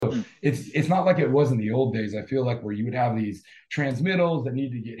So it's not like it was in the old days. I feel like where you would have these transmittals that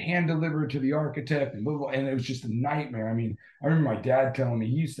need to get hand delivered to the architect and blah, blah, and it was just a nightmare. I mean, I remember my dad telling me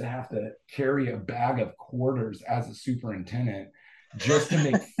he used to have to carry a bag of quarters as a superintendent just to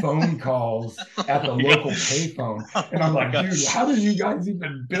make phone calls at the Oh my local God. payphone. And Oh I'm my like, God. dude, how did you guys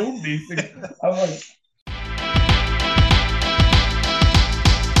even build these things? I'm like,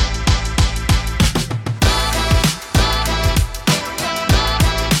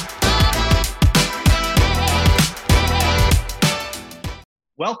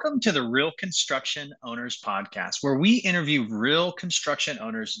 Welcome to the Real Construction Owners Podcast, where we interview real construction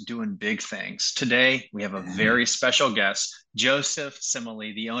owners doing big things. Today, we have a very special guest, Joseph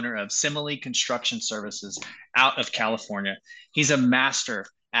Simile, the owner of Simile Construction Services out of California. He's a master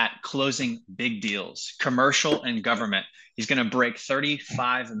at closing big deals, commercial and government. He's going to break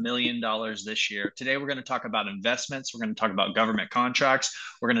 $35 million this year. Today, we're going to talk about investments. We're going to talk about government contracts.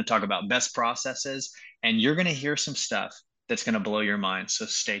 We're going to talk about best processes, and you're going to hear some stuff that's going to blow your mind. So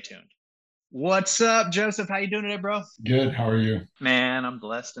stay tuned. What's up, Joseph? How you doing today, bro? good. How are you? Man, I'm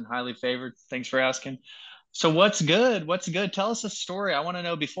blessed and highly favored. Thanks for asking. So what's good? What's good? Tell us a story. I want to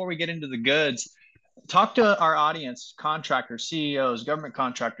know before we get into the goods. Talk to our audience, contractors, CEOs, government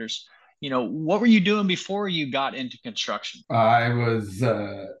contractors. What were you doing before you got into construction? I was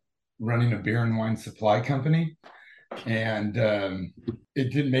running a beer and wine supply company, and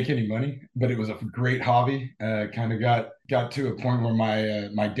it didn't make any money, but it was a great hobby. Kind of got to a point where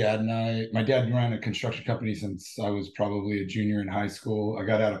my dad ran a construction company since I was probably a junior in high school. I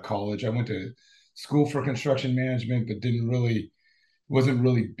got out of college. I went to school for construction management, but didn't really wasn't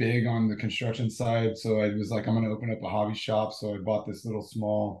really big on the construction side. So I was like, I'm going to open up a hobby shop. So I bought this little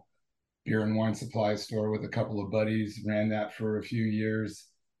small beer and wine supply store with a couple of buddies, ran that for a few years.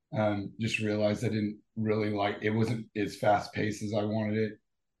 Just realized I didn't really like it, wasn't as fast paced as I wanted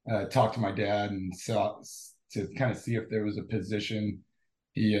it. Talked to my dad and saw to kind of see if there was a position.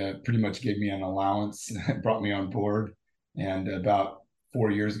 He pretty much gave me an allowance, brought me on board, and about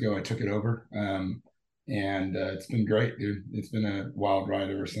 4 years ago, I took it over. And it's been great, dude. It's been a wild ride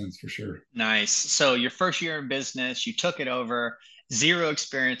ever since, for sure. Nice. So your first year in business, you took it over, zero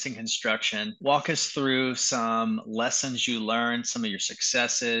experience in construction. Walk us through some lessons you learned, some of your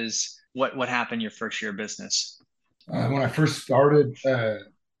successes. What happened your first year of business? When I first started, so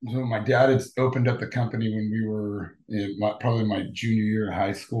my dad had opened up the company when we were probably my junior year of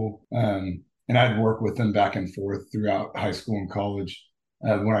high school, and I'd work with him back and forth throughout high school and college.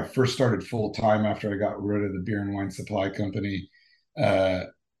 When I first started full time after I got rid of the beer and wine supply company, uh,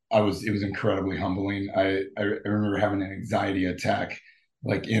 it was incredibly humbling. I remember having an anxiety attack,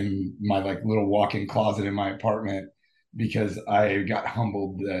 like in my like little walk-in closet in my apartment, because I got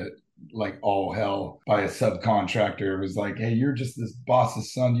humbled that like all hell by a subcontractor. It was like, hey, you're just this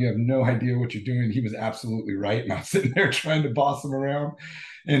boss's son. You have no idea what you're doing. He was absolutely right. And I was sitting there trying to boss him around.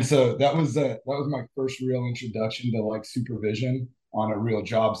 And so that was my first real introduction to like supervision on a real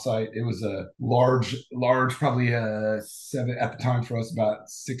job site. It was a large, probably a seven at the time for us, about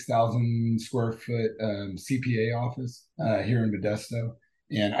 6,000 square foot CPA office here in Modesto.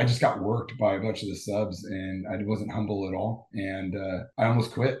 And I just got worked by a bunch of the subs, and I wasn't humble at all. And I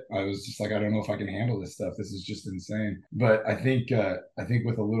almost quit. I was just like, I don't know if I can handle this stuff. This is just insane. But I think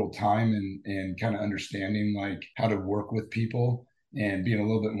with a little time and kind of understanding like how to work with people and being a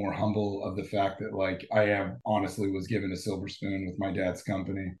little bit more humble of the fact that like I am honestly was given a silver spoon with my dad's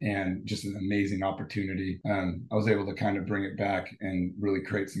company and just an amazing opportunity. I was able to kind of bring it back and really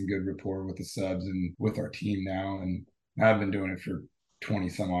create some good rapport with the subs and with our team now. And I've been doing it for 20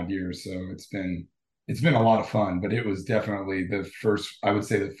 some odd years. So it's been a lot of fun, but it was definitely I would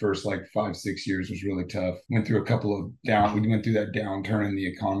say the first like 5, 6 years was really tough. Went through a couple of we went through that downturn in the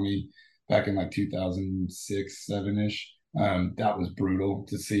economy back in like 2006, seven ish. That was brutal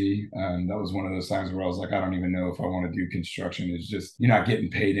to see. That was one of those times where I was like, I don't even know if I want to do construction. It's just, you're not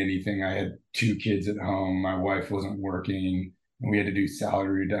getting paid anything. I had two kids at home. My wife wasn't working, and we had to do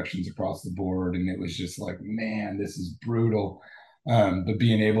salary reductions across the board. And it was just like, man, this is brutal. But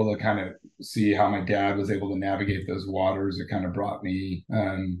being able to kind of see how my dad was able to navigate those waters, it kind of brought me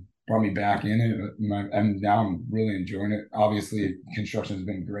back in it. And now I'm really enjoying it. Obviously, construction has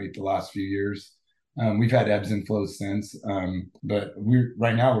been great the last few years. We've had ebbs and flows since, but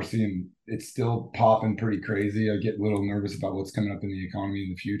right now we're seeing it's still popping pretty crazy. I get a little nervous about what's coming up in the economy in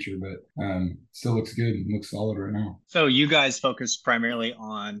the future, but still looks good and looks solid right now. So you guys focus primarily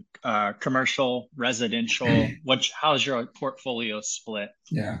on commercial, residential. How's your portfolio split?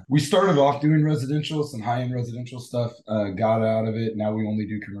 Yeah, we started off doing residential, some high-end residential stuff. Got out of it. Now we only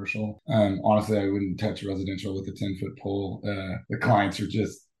do commercial. Honestly, I wouldn't touch residential with a 10-foot pole. The clients are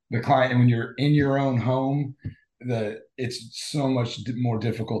just the client, and when you're in your own home, it's so much more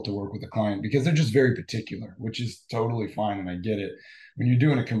difficult to work with a client because they're just very particular, which is totally fine, and I get it. When you're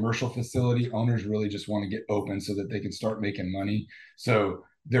doing a commercial facility, owners really just want to get open so that they can start making money. So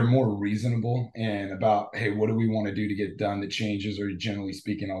they're more reasonable and about, hey, what do we want to do to get done? The changes are generally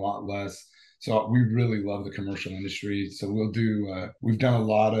speaking a lot less. So we really love the commercial industry. So we've done a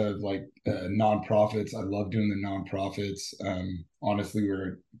lot of like nonprofits. I love doing the nonprofits. Honestly,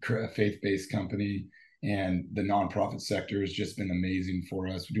 we're a faith-based company, and the nonprofit sector has just been amazing for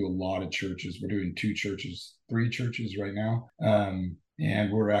us. We do a lot of churches. We're doing three churches right now.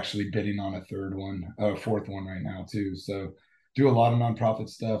 And we're actually bidding on a fourth one right now too. So do a lot of nonprofit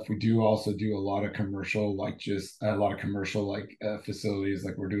stuff. We do also do a lot of commercial, like just a lot of commercial, like facilities.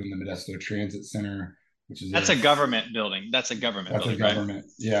 Like we're doing the Modesto Transit Center, which is That's a government building. That's a government that's a building, right? government.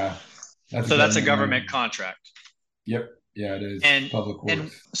 Yeah, that's a So that's a government government one. contract. Yep. Yeah, it is And Public and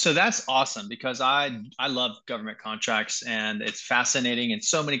Works. so that's awesome because I love government contracts and it's fascinating and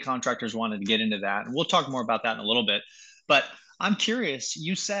so many contractors wanted to get into that. And we'll talk more about that in a little bit. But I'm curious,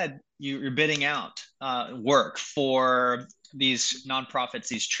 you said you're bidding out work for these nonprofits,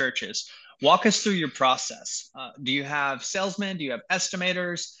 these churches. Walk us through your process. Do you have salesmen? Do you have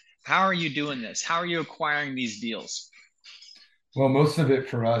estimators? How are you doing this? How are you acquiring these deals? Well, most of it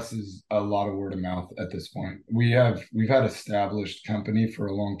for us is a lot of word of mouth at this point. We've had established company for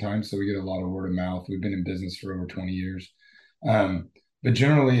a long time, so we get a lot of word of mouth. We've been in business for over 20 years. Um, but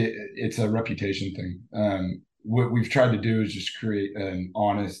generally it's a reputation thing. What we've tried to do is just create an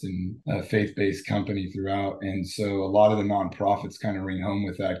honest and faith-based company throughout. And so a lot of the nonprofits kind of ring home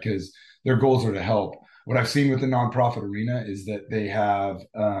with that because their goals are to help. What I've seen with the nonprofit arena is that they have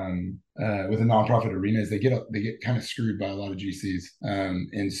with the nonprofit arena is they get kind of screwed by a lot of GCs,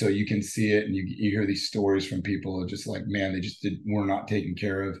 and so you can see it, and you hear these stories from people just like, man, were not taken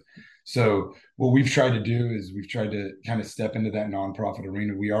care of. So what we've tried to do is we've tried to kind of step into that nonprofit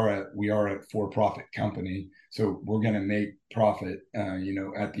arena. We are a for-profit company, so we're going to make profit,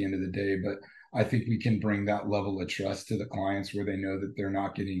 at the end of the day. But I think we can bring that level of trust to the clients where they know that they're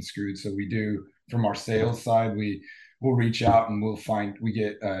not getting screwed. So we do from our sales side, we'll reach out and we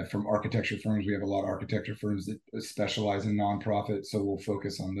get from architecture firms. We have a lot of architecture firms that specialize in nonprofit, so we'll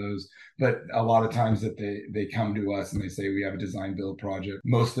focus on those. But a lot of times that they come to us and they say we have a design build project.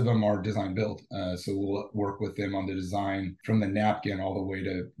 Most of them are design build, so we'll work with them on the design from the napkin all the way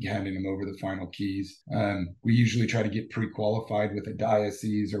to handing them over the final keys. We usually try to get pre-qualified with a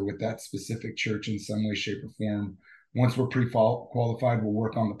diocese or with that specific church in some way, shape, or form. Once we're pre-qualified, we'll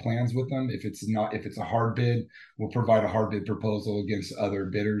work on the plans with them. If it's a hard bid, we'll provide a hard bid proposal against other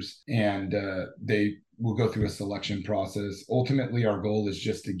bidders, and they will go through a selection process. Ultimately, our goal is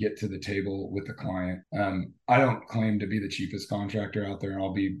just to get to the table with the client. I don't claim to be the cheapest contractor out there, and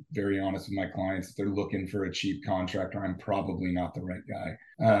I'll be very honest with my clients. If they're looking for a cheap contractor, I'm probably not the right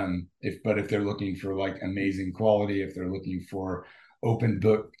guy. If they're looking for like amazing quality, if they're looking for open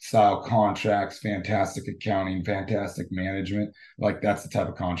book style contracts, fantastic accounting, fantastic management, like that's the type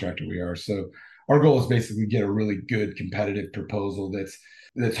of contractor we are. So our goal is basically get a really good competitive proposal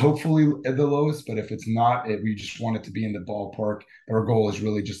that's hopefully at the lowest, but if it's not, we just want it to be in the ballpark. Our goal is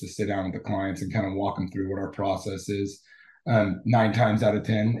really just to sit down with the clients and kind of walk them through what our process is. 9 times out of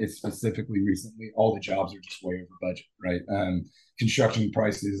 10, it's specifically recently, all the jobs are just way over budget, right? Construction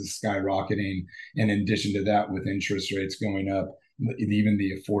prices is skyrocketing. And in addition to that, with interest rates going up, even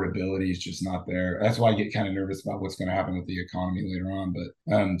the affordability is just not there. That's why I get kind of nervous about what's going to happen with the economy later on.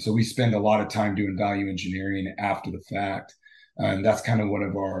 But so we spend a lot of time doing value engineering after the fact. And that's kind of what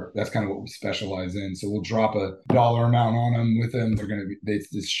we specialize in. So we'll drop a dollar amount on them with them. They're going to be, it's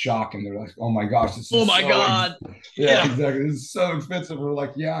this shock, and they're like, oh my gosh, this Oh is my God. yeah, Yeah. exactly. This is so expensive. We're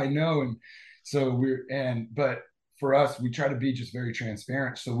like, yeah, I know. And so but for us, we try to be just very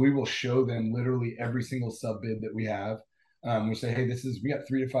transparent. So we will show them literally every single sub bid that we have. We'll say, hey, we got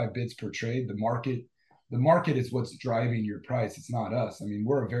 3 to 5 bids per trade. The market is what's driving your price. It's not us. I mean,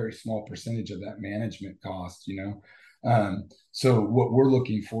 we're a very small percentage of that management cost. So what we're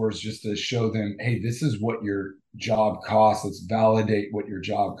looking for is just to show them, hey, this is what your job costs. Let's validate what your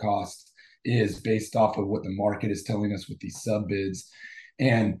job cost is based off of what the market is telling us with these sub bids.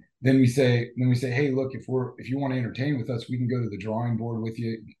 And then we say, hey, look, if you want to entertain with us, we can go to the drawing board with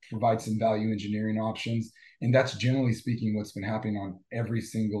you, provide some value engineering options. And that's generally speaking what's been happening on every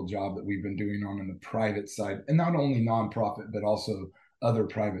single job that we've been doing on the private side, and not only nonprofit, but also other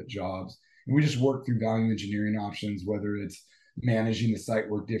private jobs. And we just work through value engineering options, whether it's managing the site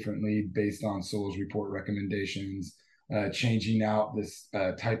work differently based on Solar's report recommendations, changing out this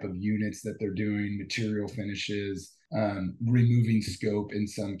type of units that they're doing, material finishes, removing scope in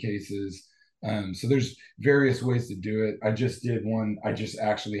some cases. So there's various ways to do it. I just did one. I just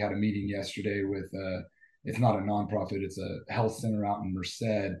actually had a meeting yesterday with it's not a nonprofit, it's a health center out in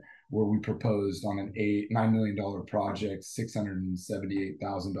Merced, where we proposed on an $9 million project,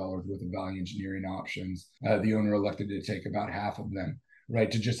 $678,000 worth of value engineering options. The owner elected to take about half of them,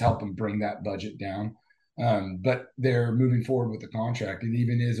 right, to just help them bring that budget down. But they're moving forward with the contract. It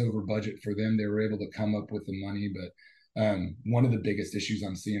even is over budget for them. They were able to come up with the money, but one of the biggest issues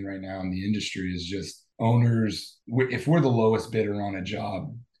I'm seeing right now in the industry is just owners. If we're the lowest bidder on a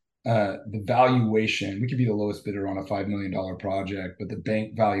job, the valuation, we could be the lowest bidder on a $5 million project, but the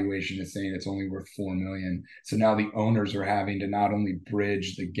bank valuation is saying it's only worth 4 million. So now the owners are having to not only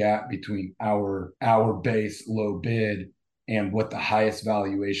bridge the gap between our base low bid and what the highest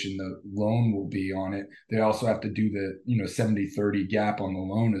valuation the loan will be on it. They also have to do the 70-30 gap on the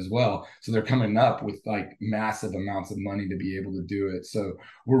loan as well. So they're coming up with like massive amounts of money to be able to do it. So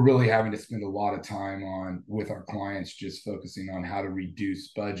we're really having to spend a lot of time on with our clients, just focusing on how to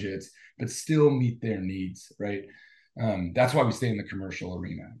reduce budgets but still meet their needs, right? That's why we stay in the commercial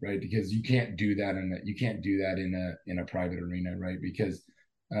arena, right? Because you can't do that in a private arena, right? Because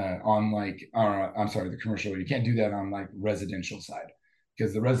on like I'm sorry, the commercial, you can't do that on like residential side,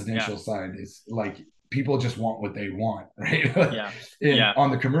 because the Yeah. residential side is like people just want what they want, right? Yeah. And Yeah. on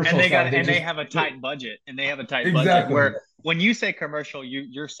the And commercial they got side and they have a tight budget exactly. where when you say commercial,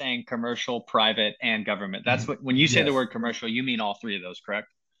 you're saying commercial, private, and government. That's Mhm. what when you say the Yes. word commercial, you mean all three of those, correct?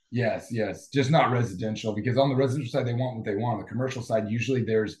 Yes, yes, just not residential, because on the residential side they want what they want. On the commercial side, usually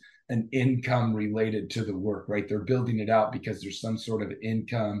there's an income related to the work, right? They're building it out because there's some sort of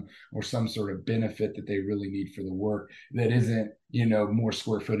income or some sort of benefit that they really need for the work that isn't, more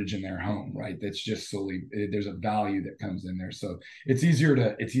square footage in their home, right? That's just solely there's a value that comes in there. So it's easier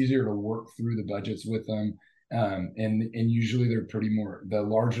to work through the budgets with them. And usually they're pretty more the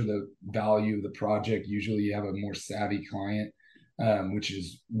larger the value of the project, usually you have a more savvy client, which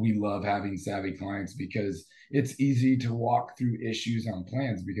is we love having savvy clients because it's easy to walk through issues on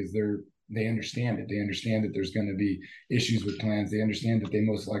plans because they understand it. They understand that there's going to be issues with plans. They understand that they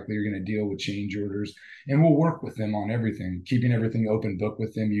most likely are going to deal with change orders, and we'll work with them on everything. Keeping everything open book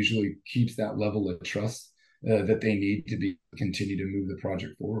with them usually keeps that level of trust that they need to be continue to move the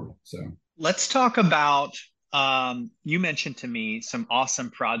project forward. So Let's talk about you mentioned to me some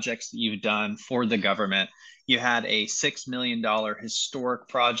awesome projects that you've done for the government. You had a $6 million historic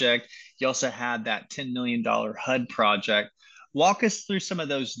project. You also had that $10 million HUD project. Walk us through some of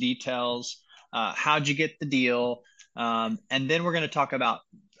those details. How'd you get the deal? And then we're going to talk about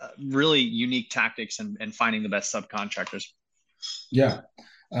really unique tactics and finding the best subcontractors. yeah,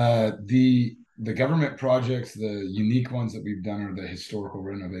 the government projects, the unique ones that we've done are the historical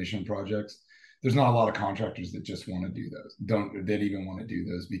renovation projects. There's not a lot of contractors that just want to do those, don't that even want to do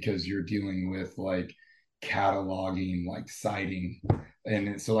those, because you're dealing with like cataloging, like siting.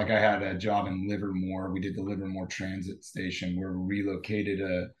 And so like I had a job in Livermore. We did the Livermore transit station where we relocated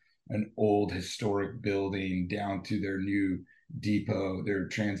an old historic building down to their new depot, their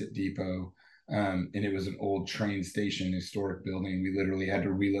transit depot. And it was an old train station, historic building. We literally had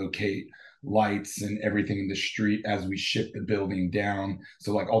to relocate lights and everything in the street as we shipped the building down.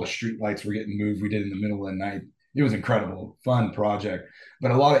 So like all the street lights were getting moved. We did it in the middle of the night. It was incredible, fun project. But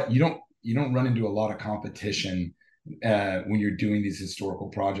a lot of you don't run into a lot of competition when you're doing these historical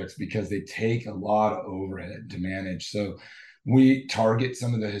projects because they take a lot of overhead to manage. So we target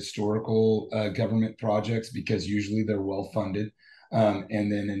some of the historical government projects because usually they're well funded,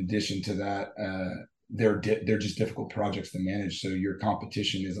 and then in addition to that, they're just difficult projects to manage. So your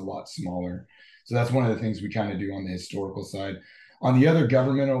competition is a lot smaller. So that's one of the things we kind of do on the historical side. On the other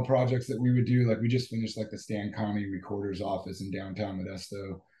governmental projects that we would do, like we just finished like the Stan County Recorder's Office in downtown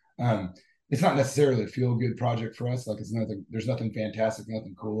Modesto. Um, it's not necessarily a feel good project for us. Like there's nothing fantastic,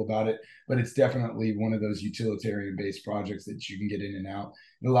 nothing cool about it, but it's definitely one of those utilitarian based projects that you can get in and out.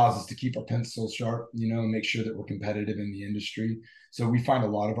 It allows us to keep our pencils sharp, and make sure that we're competitive in the industry. So we find a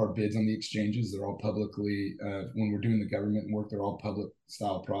lot of our bids on the exchanges, they're all publicly, when we're doing the government work, they're all public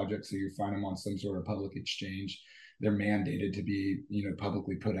style projects. So you find them on some sort of public exchange. They're mandated to be,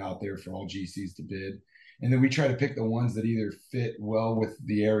 publicly put out there for all GCs to bid. And then we try to pick the ones that either fit well with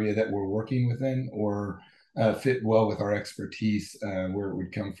the area that we're working within, or fit well with our expertise, where it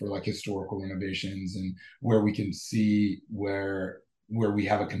would come for like historical renovations and where we can see where we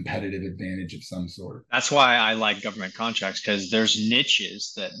have a competitive advantage of some sort. That's why I like government contracts because there's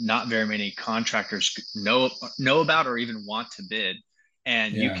niches that not very many contractors know about or even want to bid.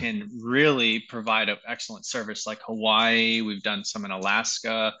 and you Yeah. can really provide an excellent service. Like Hawaii, we've done some in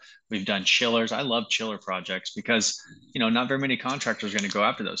Alaska, we've done chillers. I love chiller projects because not very many contractors are going to go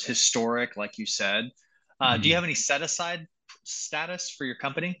after those. Historic, like you said. Do you Mhm. have any set aside status for your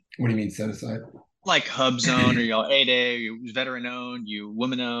company? What do you mean set aside? Like Hub Zone, or you 8A, you veteran owned, you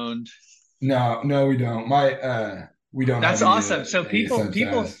woman owned? No, no, we don't. We don't have That's awesome. So any people sub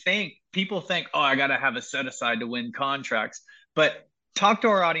people status. think people think, oh, I gotta have a set aside to win contracts. But talk to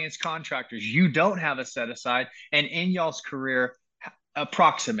our audience contractors. You don't have a set aside, and in y'all's career,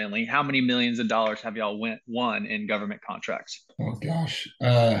 approximately how many millions of dollars have y'all won in government contracts? Oh gosh.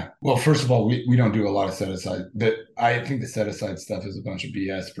 Well, first of all, we don't do a lot of set aside. That I think the set aside stuff is a bunch of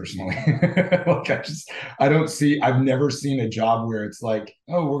BS personally. Like I don't see I've never seen a job where it's like,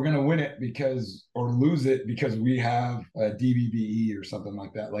 oh, we're gonna win it because or lose it because we have a DBBE or something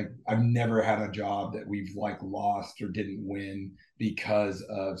like that. Like I've never had a job that we've like lost or didn't win because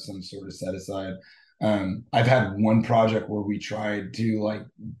of some sort of set aside. I've had one project where we tried to like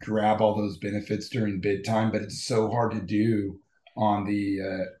grab all those benefits during bid time, but it's so hard to do on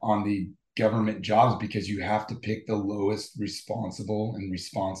the government jobs because you have to pick the lowest responsible and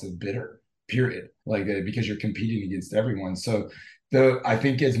responsive bidder. Period. Like because you're competing against everyone. So the I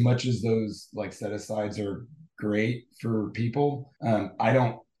think as much as those like set asides are great for people, I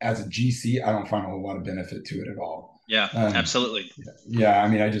don't as a GC I don't find a whole lot of benefit to it at all. Yeah, Um, absolutely. yeah, I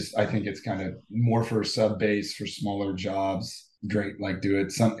mean, I think it's kind of more for sub base for smaller jobs. Great, like do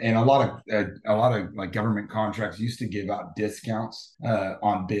it. Some and a lot of like government contracts used to give out discounts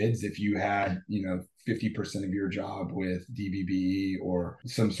on bids if you had 50% of your job with DBBE or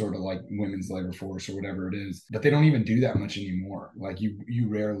some sort of like women's labor force or whatever it is. But they don't even do that much anymore. Like you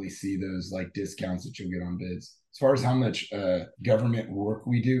rarely see those like discounts that you'll get on bids. As far as how much government work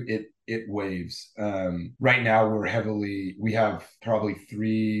we do, it waves. Right now we have probably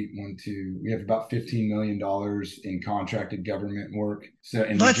we have about $15 million in contracted government work. So,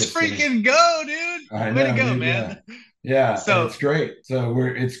 and we Let's just finished. freaking go, dude. I Way to know, go, dude. Yeah. man. Yeah, and So it's great. So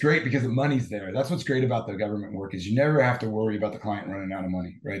it's great because the money's there. That's what's great about the government work is you never have to worry about the client running out of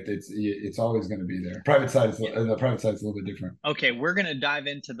money, right? It's always going to be there. The private side is a little bit different. okay, we're going to dive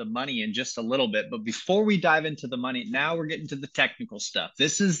into the money in just a little bit. But before we dive into the money, now we're getting to the technical stuff.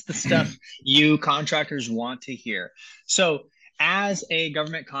 This is the stuff you contractors want to hear. So, as a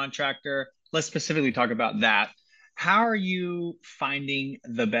government contractor, let's specifically talk about that. How are you finding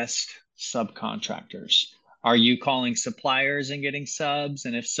the best subcontractors? Are you calling suppliers and getting subs?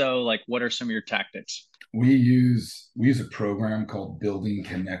 And if so, like what are some of your tactics? We use a program called Building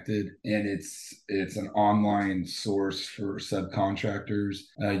Connected, and it's an online source for subcontractors.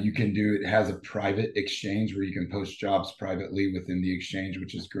 You can do it has a private exchange where you can post jobs privately within the exchange,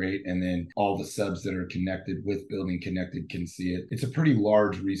 which is great. And then all the subs that are connected with Building Connected can see it. It's a pretty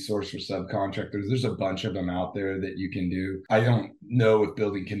large resource for subcontractors. There's a bunch of them out there that you can do. I don't know if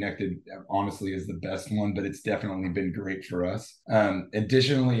Building Connected honestly is the best one, but it's definitely been great for us.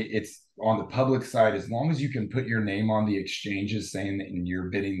 Additionally, it's on the public side, as long as you can put your name on the exchanges saying that you're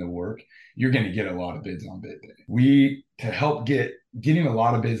bidding the work, you're going to get a lot of bids on bid day. We to help getting a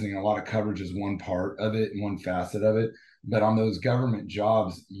lot of bids and a lot of coverage is one part of it and one facet of it. But on those government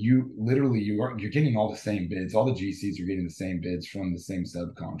jobs, you're getting all the same bids. All the GCs are getting the same bids from the same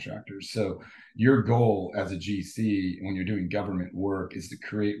subcontractors. So your goal as a GC when you're doing government work is to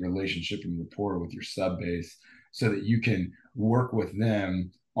create relationship and rapport with your sub base so that you can work with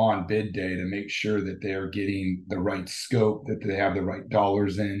them on bid day to make sure that they're getting the right scope, that they have the right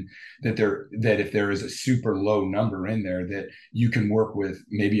dollars in, that if there is a super low number in there, that you can work with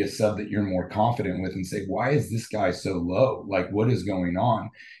maybe a sub that you're more confident with and say, why is this guy so low? Like what is going on?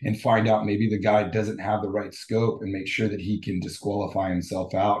 And find out maybe the guy doesn't have the right scope and make sure that he can disqualify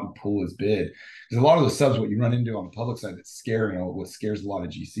himself out and pull his bid. Because a lot of the subs, what you run into on the public side that's scary, what scares a lot of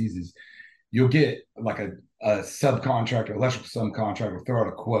GCs is you'll get like a subcontractor, electrical subcontractor, throw out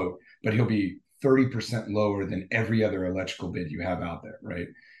a quote, but he'll be 30% lower than every other electrical bid you have out there, right?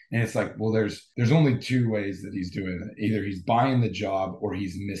 And it's like, well, there's only two ways that he's doing it. Either he's buying the job or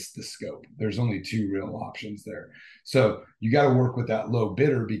he's missed the scope. There's only two real options there. So you got to work with that low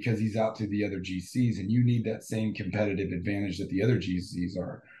bidder because he's out to the other GCs, and you need that same competitive advantage that the other GCs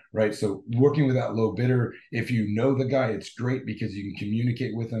are, right? So working with that low bidder, if you know the guy, it's great because you can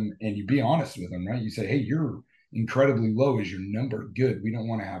communicate with him and you be honest with him, right? You say, hey, you're incredibly low. Is your number good? We don't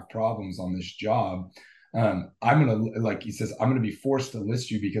want to have problems on this job. I'm going to, like he says, I'm going to be forced to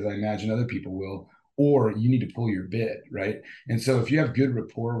list you because I imagine other people will, or you need to pull your bid, right? And so if you have good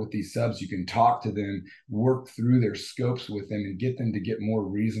rapport with these subs, you can talk to them, work through their scopes with them and get them to get more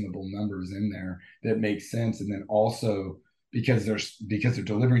reasonable numbers in there that make sense. And then also because they're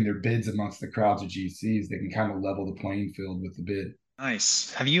delivering their bids amongst the crowds of GCs, they can kind of level the playing field with the bid.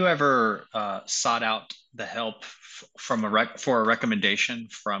 Nice. Have you ever sought out the help from for a recommendation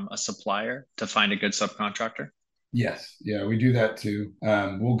from a supplier to find a good subcontractor? Yes, yeah, we do that too.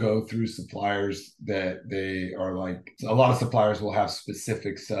 We'll go through suppliers that they are like, a lot of suppliers will have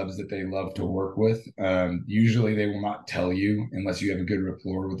specific subs that they love to work with. Usually they will not tell you unless you have a good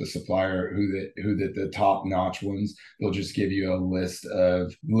rapport with the supplier who the top notch ones. They'll just give you a list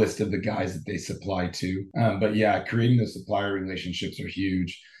of the guys that they supply to. But yeah, creating those supplier relationships are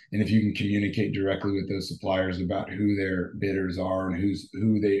huge. And if you can communicate directly with those suppliers about who their bidders are and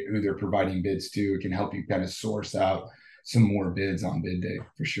who they're providing bids to, it can help you kind of source out some more bids on bid day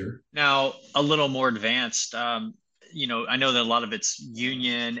for sure. Now, a little more advanced, I know that a lot of it's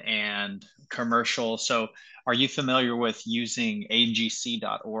union and commercial. So, are you familiar with using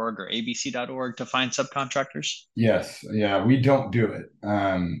agc.org or abc.org to find subcontractors? Yes, yeah, we don't do it.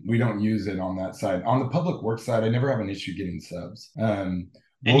 We don't use it on that side. On the public works side, I never have an issue getting subs.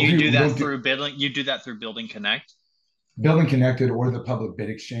 And you do We that don't do through Building, you do that through Building Connect? Building Connected or the public bid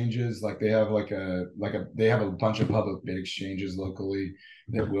exchanges. Like they have a bunch of public bid exchanges locally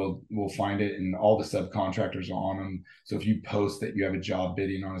that will find it, and all the subcontractors are on them. So if you post that you have a job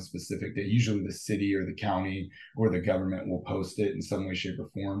bidding on a specific day, usually the city or the county or the government will post it in some way, shape, or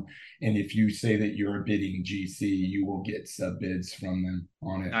form. And if you say that you're bidding GC, you will get sub bids from them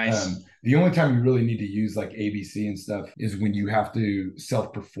on it. Nice. The only time you really need to use like ABC and stuff is when you have to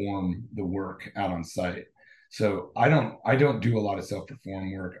self perform the work out on site. So I don't do a lot of self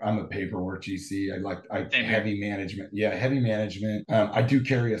perform work. I'm a paperwork GC. I Same here. heavy management. Yeah, heavy management. I do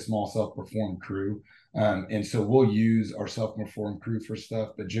carry a small self perform crew. And so we'll use our self perform crew for stuff,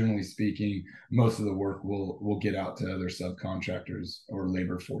 but generally speaking, most of the work will get out to other subcontractors or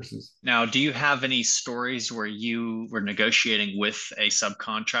labor forces. Now, do you have any stories where you were negotiating with a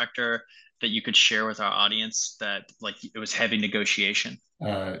subcontractor that you could share with our audience that like it was heavy negotiation?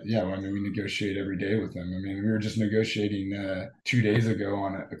 Yeah, well, I mean, we negotiate every day with them. I mean, we were just negotiating 2 days ago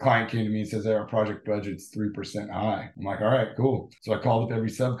on a client came to me and says, hey, our project budget's 3% high. I'm like, all right, cool. So I called up every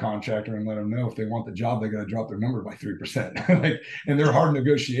subcontractor and let them know if they want the job, they got to drop their number by 3%. Like, and they're hard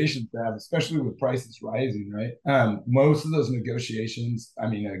negotiations to have, especially with prices rising, right? Most of those negotiations, I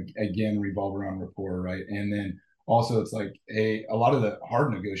mean, again, revolve around rapport, right? And then also it's like a lot of the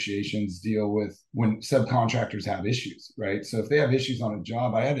hard negotiations deal with when subcontractors have issues, right? So if they have issues on a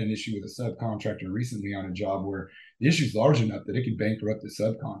job, I had an issue with a subcontractor recently on a job where the issue is large enough that it could bankrupt the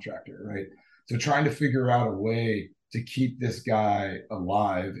subcontractor, right? So trying to figure out a way to keep this guy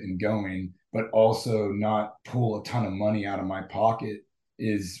alive and going, but also not pull a ton of money out of my pocket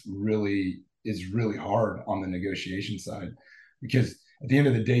is really hard on the negotiation side, because at the end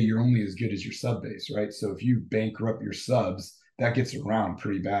of the day, you're only as good as your sub base, right? So if you bankrupt your subs, that gets around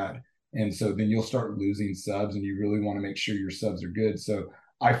pretty bad. And so then you'll start losing subs, and you really want to make sure your subs are good. So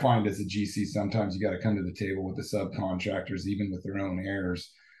I find as a GC, sometimes you got to come to the table with the subcontractors, even with their own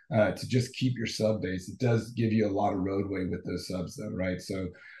errors, to just keep your sub base. It does give you a lot of roadway with those subs, though, right? So,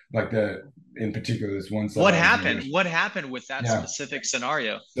 like in particular, this one sub. What happened? What happened with that Yeah. specific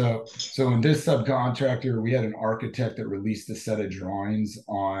scenario? So in this subcontractor, we had an architect that released a set of drawings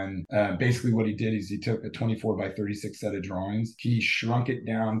on basically what he did is he took a 24 by 36 set of drawings. He shrunk it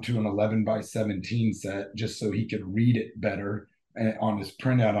down to an 11 by 17 set just so he could read it better on his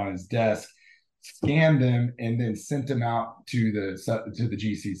printout on his desk, scanned them, and then sent them out to the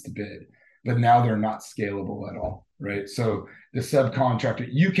GCs to bid. But now they're not scalable at all, right? So the subcontractor,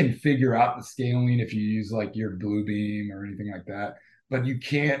 you can figure out the scaling if you use like your Bluebeam or anything like that, but you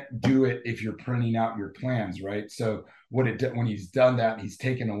can't do it if you're printing out your plans, right? So when he's done that, he's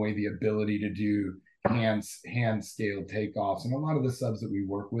taken away the ability to do hand scaled takeoffs. And a lot of the subs that we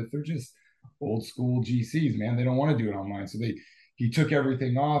work with, they're just old school GCs, man. They don't want to do it online. So he took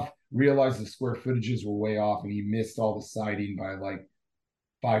everything off, realized the square footages were way off, and he missed all the siding by like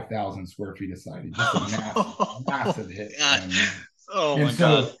 5,000 square feet of siding. Just a massive hit. Oh And my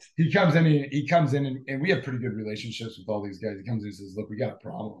God. so he comes in and we have pretty good relationships with all these guys. He comes in and says, look, we got a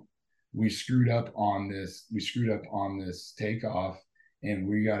problem. We screwed up on this takeoff, and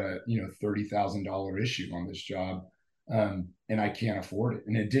we got a $30,000 issue on this job. And I can't afford it.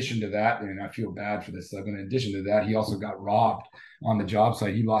 In addition to that, and I feel bad for this sub, in addition to that, he also got robbed on the job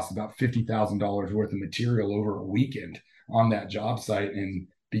site. He lost about $50,000 worth of material over a weekend on that job site. And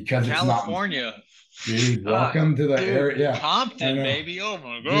because it's not, California. dude, welcome to the area. Yeah, I Compton, know, baby. Oh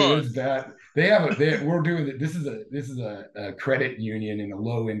my dude, God. it's bad. We're doing it. This is a credit union in a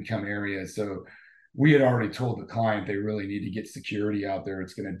low income area. So we had already told the client they really need to get security out there.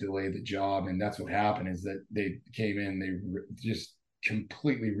 It's going to delay the job. And that's what happened, is that they came in, just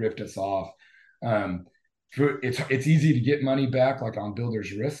completely ripped us off. Um, it's easy to get money back, like on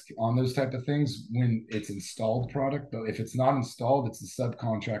builder's risk on those type of things when it's installed product, but if it's not installed, it's the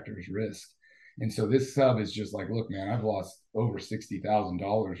subcontractor's risk. And so this sub is just like, look, man, I've lost over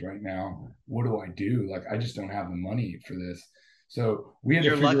 $60,000 right now. What do I do? Like, I just don't have the money for this. So we had to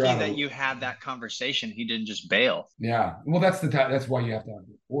You're figure lucky out that a, you had that conversation. He didn't just bail. yeah. Well, that's why you have to have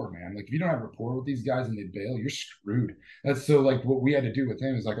rapport, man. Like if you don't have rapport with these guys and they bail, you're screwed. That's so like what we had to do with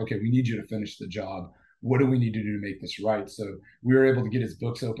him is like, okay, we need you to finish the job. What do we need to do to make this right? So we were able to get his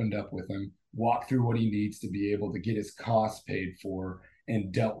books opened up with him, walk through what he needs to be able to get his costs paid for,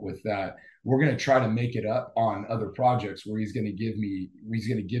 and dealt with that. We're going to try to make it up on other projects where he's going to give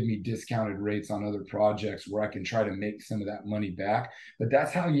me discounted rates on other projects where I can try to make some of that money back. But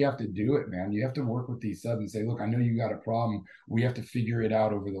that's how you have to do it, man. You have to work with these subs and say, look, I know you got a problem. We have to figure it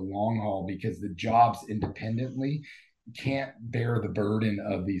out over the long haul, because the jobs independently can't bear the burden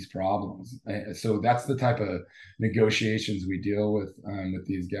of these problems. So that's the type of negotiations we deal with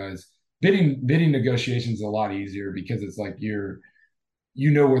these guys. Bidding negotiations is a lot easier because it's like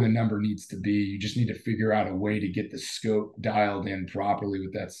where the number needs to be. You just need to figure out a way to get the scope dialed in properly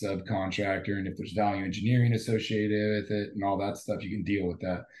with that subcontractor. And if there's value engineering associated with it and all that stuff, you can deal with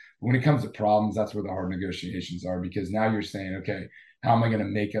that. But when it comes to problems, that's where the hard negotiations are, because now you're saying, okay, how am I going to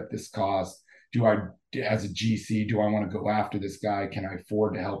make up this cost? As a GC, do I want to go after this guy? Can I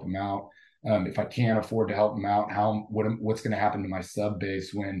afford to help him out? If I can't afford to help him out, what's going to happen to my sub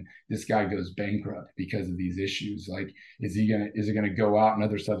base when this guy goes bankrupt because of these issues? Like, is it gonna go out and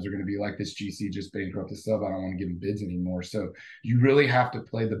other subs are gonna be like, this GC just bankrupt the sub, I don't want to give him bids anymore? So you really have to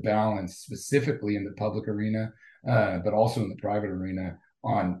play the balance, specifically in the public arena, but also in the private arena,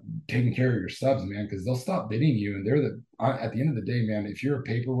 on taking care of your subs, man, because they'll stop bidding you, and at the end of the day, man, if you're a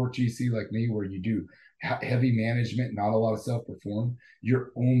paperwork GC like me, where you do heavy management, not a lot of self perform,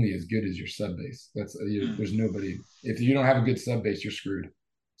 you're only as good as your sub base. There's nobody. If you don't have a good sub base, you're screwed.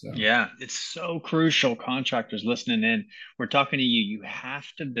 So Yeah, it's so crucial. Contractors listening in, we're talking to you. You have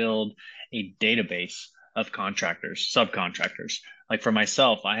to build a database of contractors, subcontractors. Like for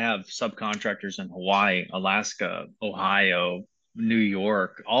myself, I have subcontractors in Hawaii, Alaska, Ohio, New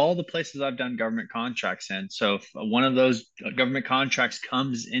York, all the places I've done government contracts in. So if one of those government contracts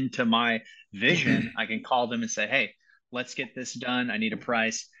comes into my vision, I can call them and say, hey, let's get this done. I need a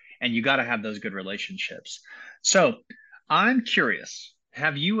price. And you got to have those good relationships. So I'm curious,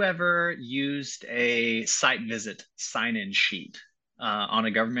 have you ever used a site visit sign-in sheet on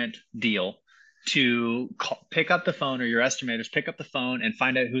a government deal to pick up the phone, or your estimators pick up the phone and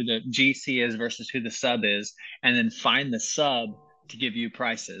find out who the GC is versus who the sub is, and then find the sub to give you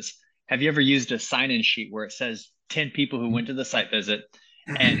prices? Have you ever used a sign-in sheet where it says 10 people who went to the site visit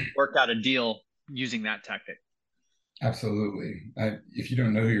and worked out a deal using that tactic? absolutely. If you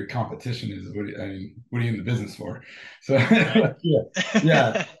don't know who your competition is, what are you in the business for? So Right. yeah,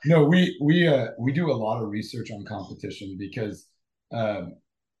 yeah. No, we do a lot of research on competition, because um,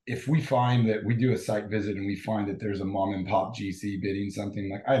 if we find that we do a site visit and we find that there's a mom and pop GC bidding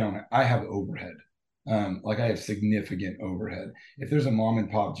something, like I have overhead. Like I have significant overhead. If there's a mom and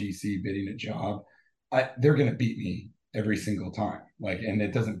pop GC bidding a job, they're going to beat me every single time. Like, and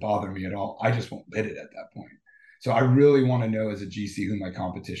it doesn't bother me at all. I just won't bid it at that point. So I really want to know as a GC who my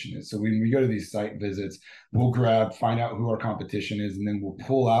competition is. So when we go to these site visits, we'll find out who our competition is, and then we'll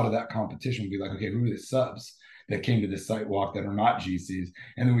pull out of that competition and be like, okay, who are the subs that came to this site walk that are not GCs?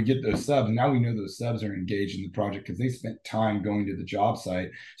 And then we get those subs. And now we know those subs are engaged in the project because they spent time going to the job site.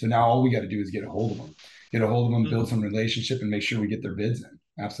 So now all we got to do is get a hold of them, build some relationship, and make sure we get their bids in.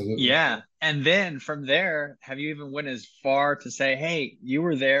 Absolutely. Yeah. And then from there, have you even went as far to say, hey, you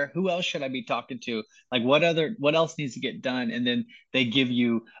were there. Who else should I be talking to? Like what else needs to get done? And then they give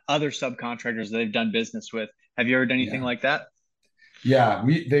you other subcontractors that they've done business with. Have you ever done anything Yeah. like that? Yeah,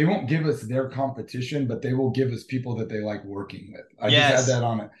 they won't give us their competition, but they will give us people that they like working with. Yes. I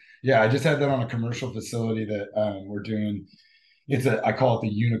just had that on a commercial facility that we're doing. I call it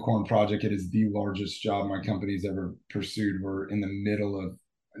the unicorn project. It is the largest job my company's ever pursued. We're in the middle of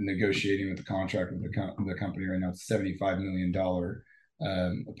negotiating with the contract with the company right now. It's $75 million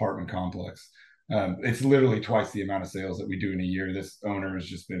apartment complex. It's literally twice the amount of sales that we do in a year. This owner has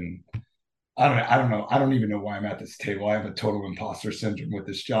just been, I don't know. I don't even know why I'm at this table. I have a total imposter syndrome with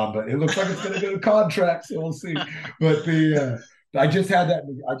this job, but it looks like it's going to go to contract, so we'll see. But I just had that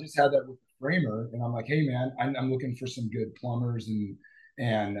with the framer, and I'm like, hey man, I'm looking for some good plumbers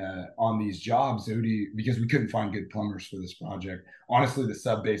And on these jobs, because we couldn't find good plumbers for this project. Honestly, the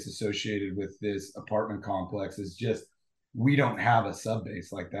sub base associated with this apartment complex is just, we don't have a sub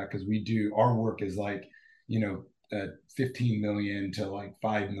base like that, because our work is like, 15 million to like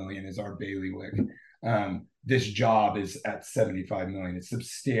 5 million is our bailiwick. This job is at 75 million. It's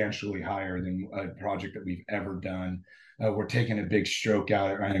substantially higher than a project that we've ever done. We're taking a big stroke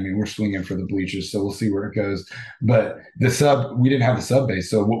out. I mean, we're swinging for the bleachers, so we'll see where it goes. But we didn't have the sub base,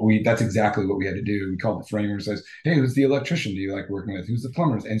 so that's exactly what we had to do. We called the framers, says, "Hey, who's the electrician? Do you like working with? Who's the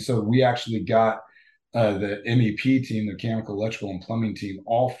plumbers?" And so we actually got the MEP team, the mechanical, electrical, and plumbing team,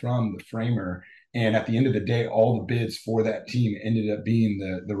 all from the framer. And at the end of the day, all the bids for that team ended up being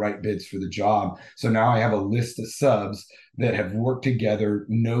the right bids for the job. So now I have a list of subs that have worked together,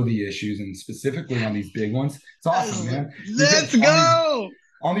 know the issues, and specifically on these big ones, it's awesome, man. Let's Because go.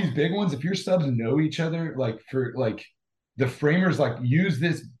 on these big ones, if your subs know each other, like for like the framers, like use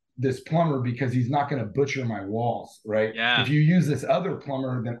this plumber because he's not going to butcher my walls, right? If Yeah. you use this other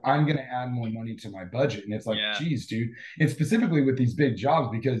plumber, then I'm going to add more money to my budget. And it's like, Yeah. geez, dude. And specifically with these big jobs,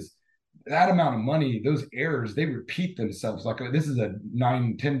 because that amount of money, those errors, they repeat themselves. Like, this is a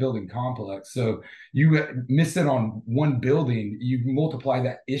 9, 10 building complex. So you miss it on one building, you multiply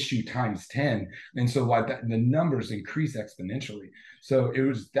that issue times 10. And so like that, the numbers increase exponentially. So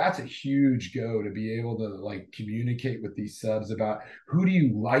that's a huge go to be able to like communicate with these subs about who do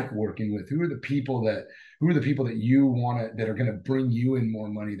you like working with? Who are the people that you want to, that are going to bring you in more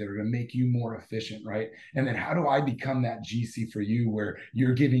money, that are going to make you more efficient, right? And then how do I become that GC for you where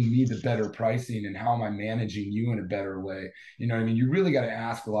you're giving me the better pricing, and how am I managing you in a better way? You know what I mean? You really got to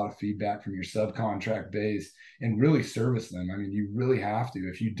ask a lot of feedback from your subcontract base and really service them. I mean, you really have to.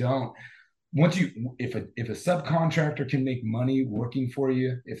 If you don't, if a subcontractor can make money working for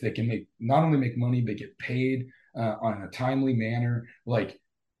you, if they can not only make money but get paid on a timely manner, like,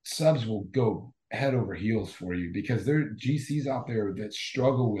 subs will go head over heels for you, because there are GCs out there that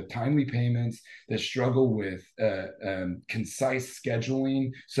struggle with timely payments, that struggle with concise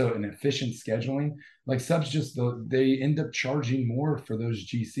scheduling, so an efficient scheduling. Like, subs they end up charging more for those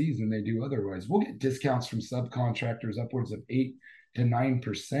GCs than they do otherwise. We'll get discounts from subcontractors upwards of 8 to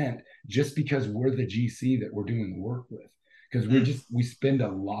 9% just because we're the GC that we're doing the work with. Because we spend a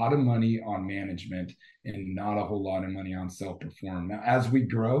lot of money on management and not a whole lot of money on self-perform. Now, as we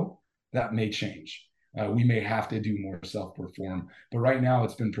grow, that may change. We may have to do more self-perform, but right now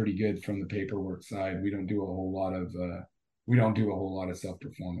it's been pretty good from the paperwork side. We don't do a whole lot of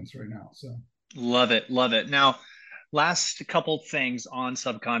self-performance right now. So Love it. Love it. Now, last couple things on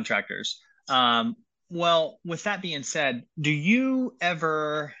subcontractors. Well, with that being said, do you have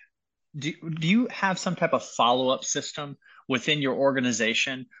some type of follow-up system within your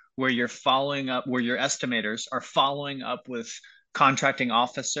organization where you're following up, where your estimators are following up with contracting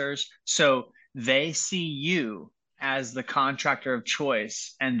officers so they see you as the contractor of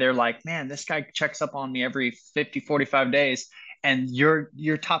choice, and they're like, man, this guy checks up on me every 50, 45 days, and you're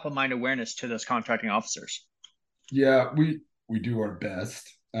top of mind awareness to those contracting officers? yeah, we do our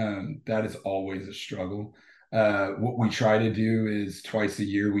best. That is always a struggle. What we try to do is twice a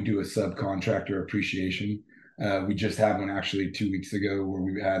year we do a subcontractor appreciation. We just had one actually 2 weeks ago where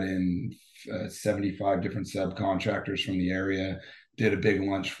we had in 75 different subcontractors from the area, did a big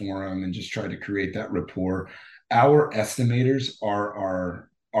lunch for them, and just tried to create that rapport. Our estimators are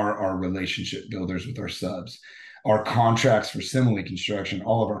our relationship builders with our subs. Our contracts for Simile construction,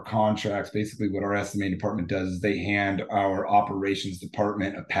 all of our contracts, basically what our estimating department does is they hand our operations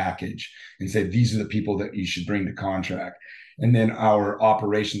department a package and say, these are the people that you should bring to contract. And then our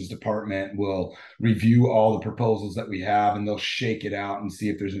operations department will review all the proposals that we have, and they'll shake it out and see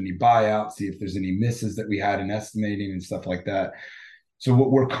if there's any buyout, see if there's any misses that we had in estimating and stuff like that. So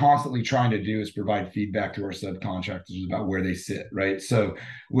what we're constantly trying to do is provide feedback to our subcontractors about where they sit, right? So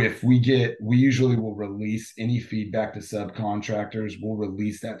if we usually will release any feedback to subcontractors. We'll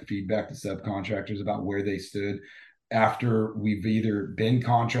release that feedback to subcontractors about where they stood after we've either been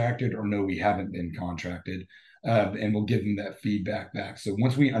contracted or no, we haven't been contracted. And we'll give them that feedback back. So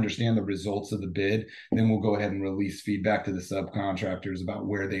once we understand the results of the bid, then we'll go ahead and release feedback to the subcontractors about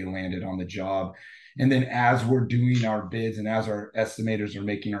where they landed on the job. And then as we're doing our bids and as our estimators are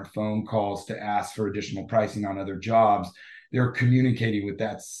making our phone calls to ask for additional pricing on other jobs, they're communicating with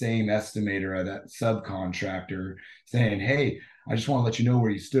that same estimator or that subcontractor saying, hey, I just want to let you know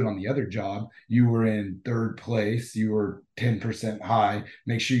where you stood on the other job. You were in third place. You were 10% high.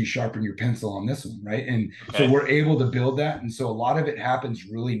 Make sure you sharpen your pencil on this one, right? And so Okay. we're able to build that. And so a lot of it happens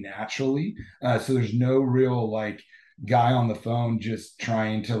really naturally. So there's no real like guy on the phone just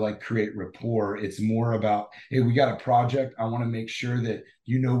trying to like create rapport. It's more about, hey, we got a project. I want to make sure that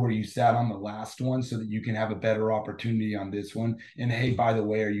you know where you sat on the last one so that you can have a better opportunity on this one. And hey, by the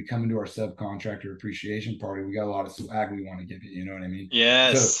way, are you coming to our subcontractor appreciation party? We got a lot of swag we want to give you. You know what I mean? So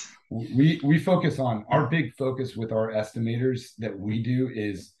Yes. we focus on our big focus with our estimators that we do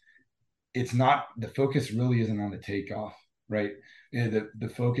is it's not the focus really isn't on the takeoff, right? And the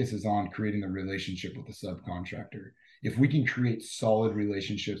focus is on creating the relationship with the subcontractor. If we can create solid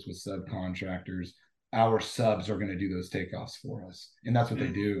relationships with subcontractors, our subs are going to do those takeoffs for us, and that's what they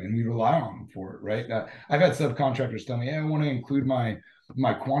Mhm. do, and we rely on them for it, right? I've had subcontractors tell me, "Hey, I want to include my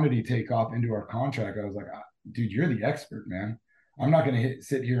quantity takeoff into our contract." I was like, "Dude, you're the expert, man. I'm not going to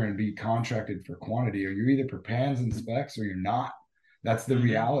sit here and be contracted for quantity. Or you're either for pans and specs or you're not. That's the Mhm.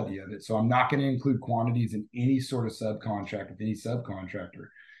 reality of it. So I'm not going to include quantities in any sort of subcontract with any subcontractor,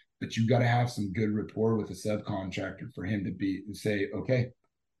 but you got to have some good rapport with a subcontractor for him to be to say, okay,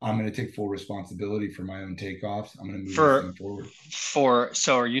 I'm going to take full responsibility for my own takeoffs. I'm going to move this For thing forward.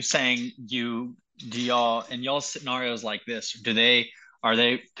 so are you saying you do y'all in y'all scenarios like this, are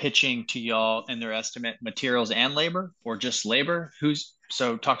they pitching to y'all in their estimate materials and labor or just labor? Who's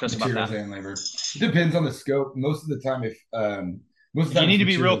so talk to us about Materials that. and labor. It depends on the scope. Most of the time, if most of If the you time need it's to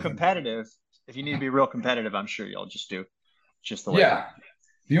be real materials and competitive, if you need to be real competitive, I'm sure y'all just do just the labor. yeah,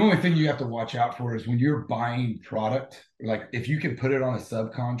 the only thing you have to watch out for is when you're buying product, like if you can put it on a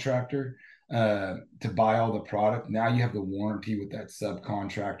subcontractor to buy all the product, now you have the warranty with that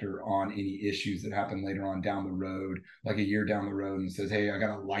subcontractor on any issues that happen later on down the road, like a year down the road, and says, hey, I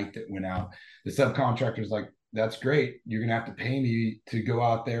got a light that went out. The subcontractor's like, that's great. You're going to have to pay me to go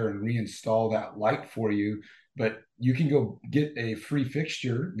out there and reinstall that light for you. But you can go get a free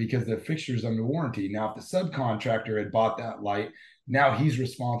fixture because the fixture's under warranty. Now, if the subcontractor had bought that light, now he's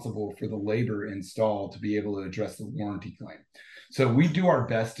responsible for the labor installed to be able to address the warranty claim. So we do our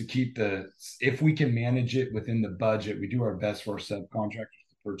best to keep if we can manage it within the budget, we do our best for our subcontractors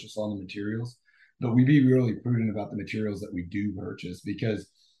to purchase all the materials, but we be really prudent about the materials that we do purchase because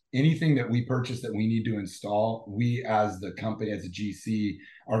anything that we purchase that we need to install, we as the company, as a GC,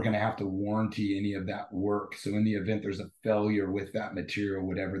 are going to have to warranty any of that work. So in the event there's a failure with that material,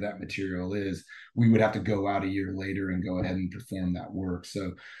 whatever that material is, we would have to go out a year later and go ahead and perform that work.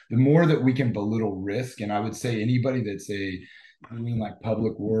 So the more that we can belittle risk, and I would say anybody that's doing like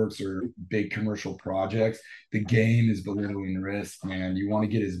public works or big commercial projects, the game is belittling risk, man. You want to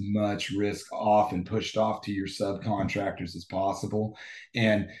get as much risk off and pushed off to your subcontractors as possible.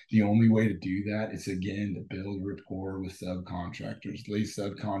 And the only way to do that is again to build rapport with subcontractors. These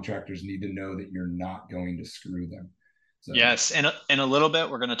subcontractors need to know that you're not going to screw them. So Yes, and in a little bit,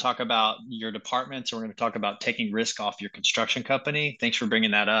 we're going to talk about your departments, and we're going to talk about taking risk off your construction company. Thanks for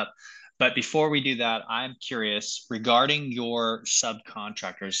bringing that up. But before we do that, I'm curious regarding your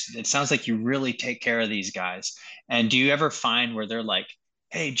subcontractors. It sounds like you really take care of these guys. And do you ever find where they're like,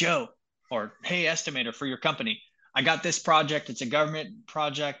 "Hey, Joe," or "Hey, estimator for your company, I got this project. It's a government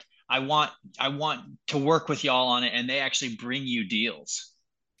project. I want to work with y'all on it," and they actually bring you deals.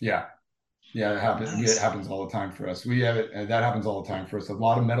 yeah, yeah, it happens. It Nice. happens all the time for us. We have it. That happens all the time for us. A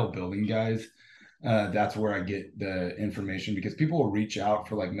lot of metal building guys. That's where I get the information because people will reach out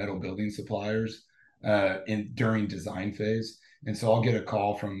for like metal building suppliers in during design phase. And so I'll get a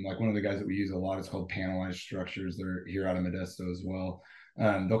call from like one of the guys that we use a lot. It's called Panelized Structures. They're here out of Modesto as well.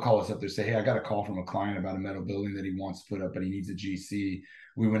 They'll call us up. They say, "Hey, I got a call from a client about a metal building that he wants to put up, but he needs a GC.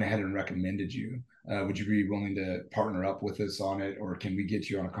 We went ahead and recommended you. Would you be willing to partner up with us on it, or can we get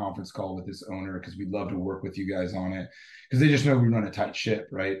you on a conference call with this owner? Because we'd love to work with you guys on it." Because they just know we run a tight ship,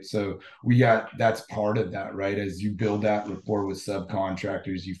 right? So we got that's part of that, right? As you build that rapport with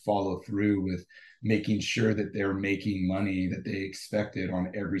subcontractors, you follow through with making sure that they're making money that they expected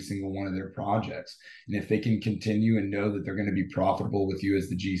on every single one of their projects. And if they can continue and know that they're going to be profitable with you as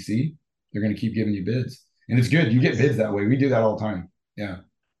the GC, they're going to keep giving you bids. And it's good. You get Nice. bids that way. We do that all the time. Yeah.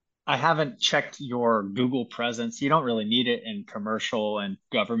 I haven't checked your Google presence. You don't really need it in commercial and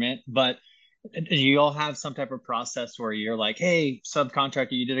government, but do you all have some type of process where you're like, "Hey,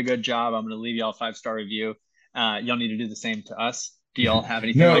 subcontractor, you did a good job. I'm going to leave y'all 5-star review. Y'all need to do the same to us." Do y'all have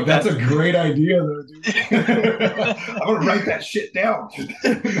anything No, like that's that? a great idea, though, dude. I'm gonna write that shit down.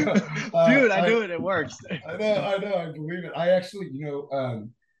 No, Dude, I do it. It works. I believe it. I actually,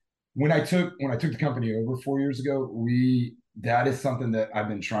 when I took the company over 4 years ago, we that is something that I've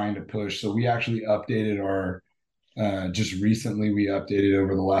been trying to push. So we actually updated our just recently, we updated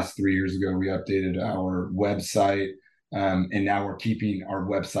over the last 3 years ago, we updated our website. And now we're keeping our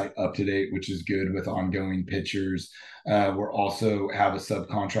website up to date, which is good with ongoing pictures. We're also have a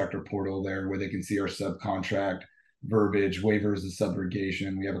subcontractor portal there where they can see our subcontract verbiage, waivers of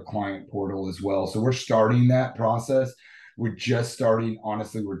subrogation. We have a client portal as well. So we're starting that process. We're just starting,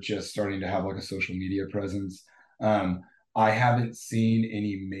 honestly, we're just starting to have like a social media presence. Um, I haven't seen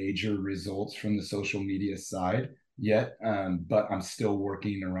any major results from the social media side yet, but I'm still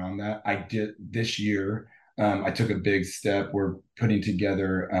working around that. I did this year. I took a big step. We're putting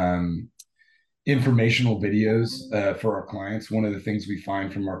together informational videos for our clients. One of the things we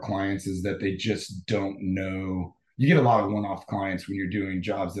find from our clients is that they just don't know. You get a lot of one-off clients when you're doing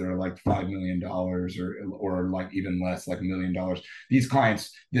jobs that are like $5 million or like even less, like $1 million. These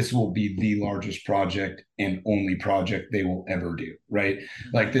clients, this will be the largest project and only project they will ever do, right?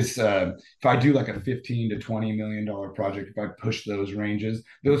 Like Mhm. this, if I do like a 15 to $20 million project, if I push those ranges,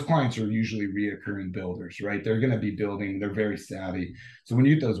 those clients are usually reoccurring builders, right? They're going to be building, they're very savvy. So when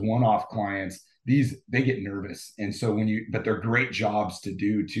you get those one-off clients, these they get nervous, and so when you but they're great jobs to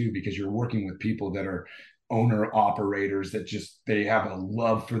do too, because you're working with people that are owner operators that just they have a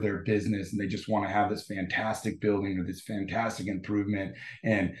love for their business and they just want to have this fantastic building or this fantastic improvement,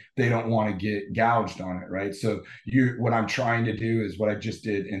 and they don't want to get gouged on it, right? So you what I'm trying to do is what I just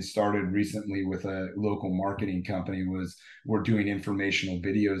did and started recently with a local marketing company was we're doing informational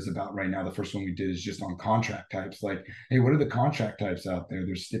videos about right now. The first one we did is just on contract types, like, hey, what are the contract types out there?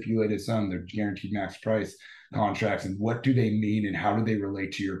 There's stipulated sum, they're guaranteed max price contracts, and what do they mean and how do they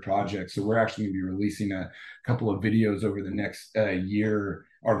relate to your project? So we're actually going to be releasing a couple of videos over the next year.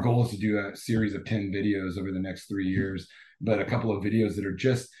 Our goal is to do a series of 10 videos over the next 3 years, but a couple of videos that are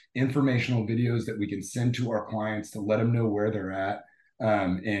just informational videos that we can send to our clients to let them know where they're at,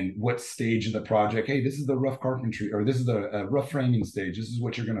 and what stage of the project. Hey, this is the rough carpentry, or this is the rough framing stage. This is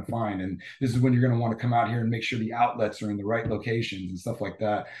what you're going to find, and this is when you're going to want to come out here and make sure the outlets are in the right locations and stuff like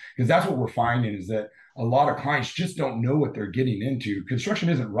that. Because that's what we're finding is that a lot of clients just don't know what they're getting into. Construction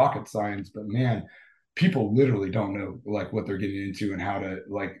isn't rocket science, but man, people literally don't know like what they're getting into and how to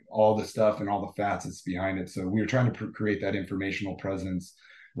like all the stuff and all the facets behind it. So we are trying to create that informational presence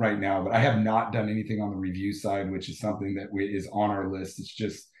right now, but I have not done anything on the review side, which is something that is on our list. It's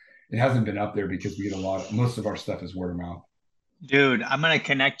just it hasn't been up there because we get most of our stuff is word of mouth. Dude, I'm going to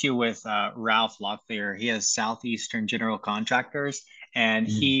connect you with Ralph Locklear. He has Southeastern General Contractors, and Mm.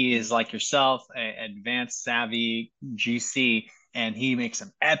 he is like yourself, advanced savvy GC, and he makes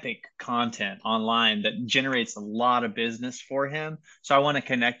some epic content online that generates a lot of business for him. So I want to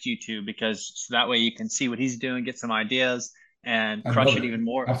connect you two because so that way you can see what he's doing, get some ideas, and I'd crush love it it. even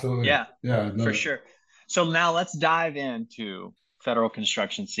more. Absolutely. Yeah, Yeah, I'd for love it. sure. So now let's dive into federal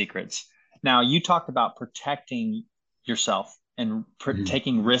construction secrets. Now, you talked about protecting yourself and Mhm.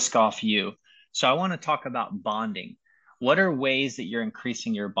 taking risk off you. So I want to talk about bonding. What are ways that you're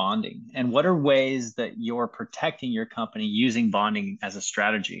increasing your bonding? And what are ways that you're protecting your company using bonding as a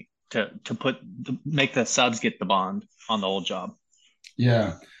strategy to make the subs get the bond on the old job?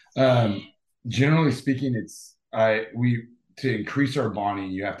 Yeah. Um, Generally speaking, it's I we to increase our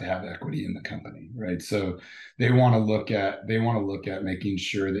bonding, you have to have equity in the company, right? So they want to look at making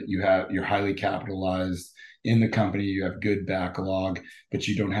sure that you're highly capitalized in the company, you have good backlog, but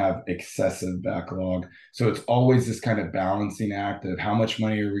you don't have excessive backlog. So it's always this kind of balancing act of how much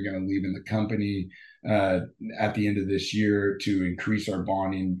money are we going to leave in the company uh, at the end of this year to increase our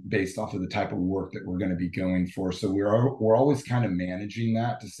bonding based off of the type of work that we're going to be going for. So we're always kind of managing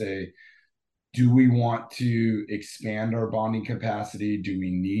that to say, do we want to expand our bonding capacity? Do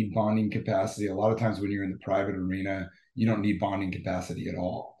we need bonding capacity? A lot of times when you're in the private arena, you don't need bonding capacity at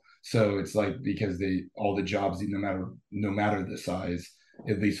all. So it's like because they all the jobs, no matter the size,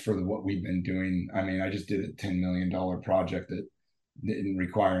 at least for what we've been doing. I mean, I just did a $10 million project that didn't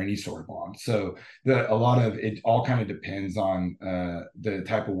require any sort of bond. So a lot of it all kind of depends on the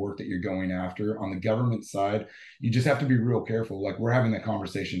type of work that you're going after. On the government side, you just have to be real careful. Like we're having that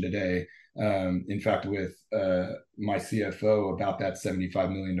conversation today, in fact, with my CFO about that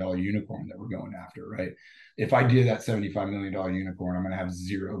 $75 million unicorn that we're going after, right? If I did that $75 million unicorn, I'm going to have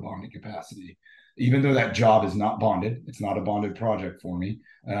zero bonding capacity. Even though that job is not bonded, it's not a bonded project for me.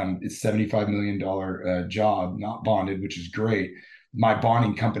 It's $75 million job, not bonded, which is great. My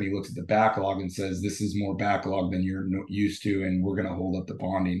bonding company looks at the backlog and says, this is more backlog than you're used to, and we're going to hold up the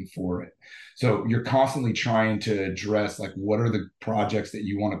bonding for it. So you're constantly trying to address like what are the projects that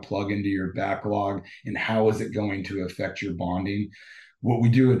you want to plug into your backlog and how is it going to affect your bonding. What we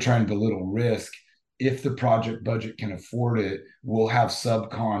do at trying to belittle risk, if the project budget can afford it, we'll have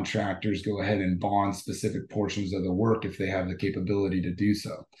subcontractors go ahead and bond specific portions of the work if they have the capability to do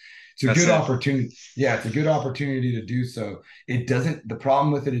so. It's a That's good it. opportunity. Yeah, it's a good opportunity to do so. It doesn't, the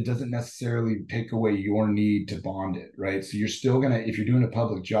problem with it, it doesn't necessarily take away your need to bond it, right? So you're still going to, if you're doing a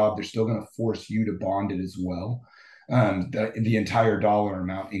public job, they're still going to force you to bond it as well. the entire dollar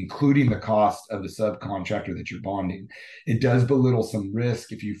amount, including the cost of the subcontractor that you're bonding. It does belittle some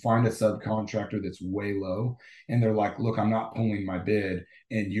risk if you find a subcontractor that's way low and they're like, look, I'm not pulling my bid,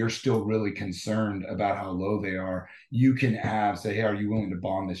 and you're still really concerned about how low they are. You can say, hey, are you willing to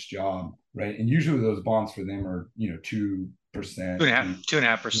bond this job? Right. And usually those bonds for them are, 2%, 3,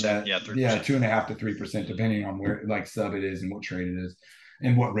 2.5%. yeah, Yeah, yeah, 3%. 2.5 to 3%, depending on where like sub it is and what trade it is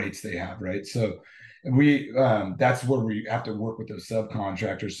and what rates they have, right? So we that's where we have to work with those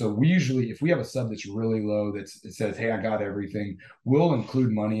subcontractors. So we usually, if we have a sub that's really low, it says, hey, I got everything, we'll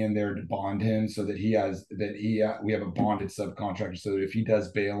include money in there to bond him so that we have a bonded subcontractor, so that if he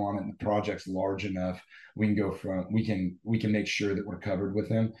does bail on it and the project's large enough, we can make sure that we're covered with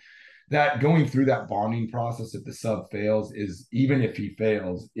him. That going through that bonding process, if the sub fails, is, even if he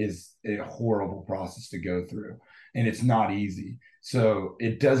fails, is a horrible process to go through, and it's not easy. So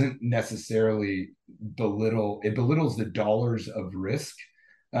it doesn't necessarily it belittles the dollars of risk,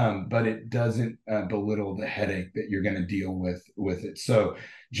 but it doesn't belittle the headache that you're going to deal with it. So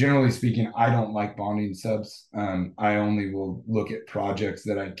generally speaking, I don't like bonding subs. I only will look at projects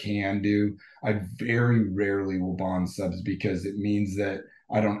that I can do. I very rarely will bond subs, because it means that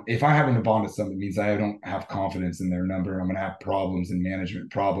if I having to bond to something, it means I don't have confidence in their number. I'm going to have problems and management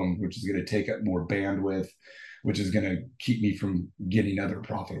problems, which is going to take up more bandwidth, which is going to keep me from getting other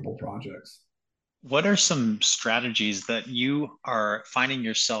profitable projects. What are some strategies that you are finding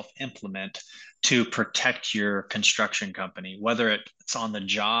yourself implement to protect your construction company, whether it's on the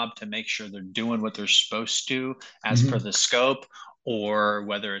job to make sure they're doing what they're supposed to as per Mm-hmm. the scope, or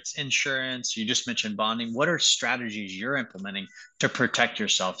whether it's insurance? You just mentioned bonding. What are strategies you're implementing to protect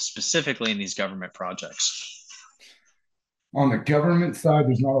yourself specifically in these government projects? On the government side,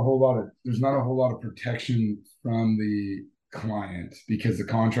 there's not a whole lot of protection from the client, because the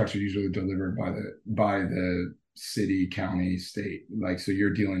contracts are usually delivered by the city, county, state. Like, so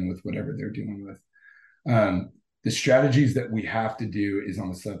you're dealing with whatever they're dealing with. The strategies that we have to do is on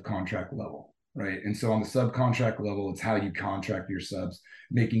the subcontract level, right? And so on the subcontract level, it's how you contract your subs,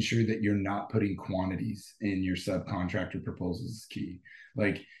 making sure that you're not putting quantities in your subcontractor proposals is key.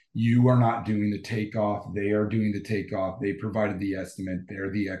 Like, you are not doing the takeoff, they are doing the takeoff. They provided the estimate,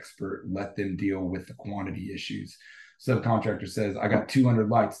 they're the expert. Let them deal with the quantity issues. Subcontractor says, I got 200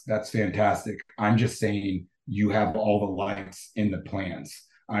 lights. That's fantastic. I'm just saying you have all the lights in the plans.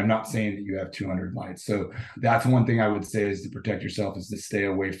 I'm not saying that you have 200 lights. So that's one thing I would say, is to protect yourself, is to stay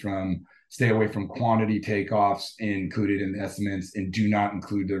away from quantity takeoffs included in the estimates, and do not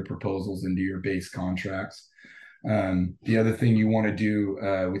include their proposals into your base contracts. The other thing you want to do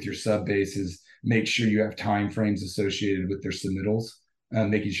with your sub base is make sure you have timeframes associated with their submittals,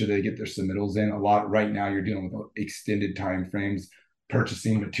 making sure they get their submittals in. A lot right now, you're dealing with extended timeframes,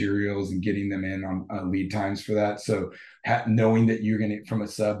 purchasing materials and getting them in on lead times for that. So knowing that you're going to, from a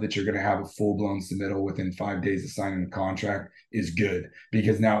sub, that you're going to have a full blown submittal within 5 days of signing the contract is good,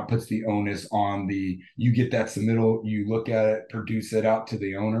 because now it puts the onus on you get that submittal, you look at it, produce it out to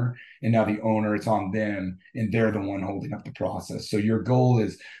the owner, and now the owner, it's on them, and they're the one holding up the process. So your goal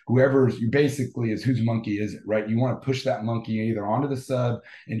is, you basically is, whose monkey is it, right? You want to push that monkey either onto the sub,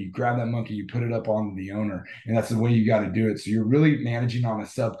 and you grab that monkey, you put it up onto the owner, and that's the way you got to do it. So you're really managing on a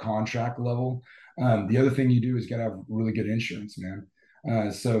subcontract level. The other thing you do is got to have really good insurance,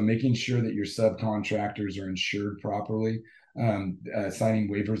 man. So making sure that your subcontractors are insured properly.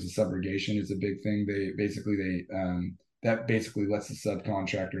 Signing waivers of subrogation is a big thing. That basically lets the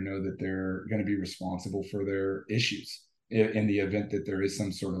subcontractor know that they're going to be responsible for their issues in the event that there is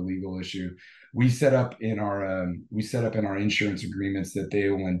some sort of legal issue. We set up in our insurance agreements that they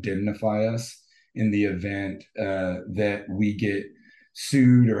will indemnify us in the event that we get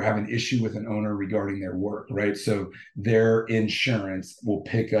sued or have an issue with an owner regarding their work, right? So their insurance will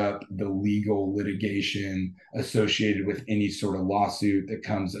pick up the legal litigation associated with any sort of lawsuit that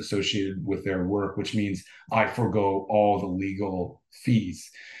comes associated with their work, which means I forego all the legal fees.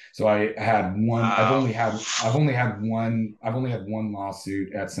 So I had one. Wow. I've only had one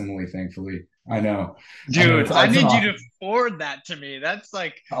lawsuit at Simile, thankfully. I know Dude, it's I an need you awful. to forward that to me. That's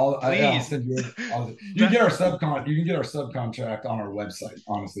like, I'll please. send you. That, You can get our subcontract on our website,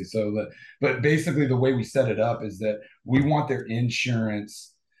 honestly. But basically, the way we set it up is that we want their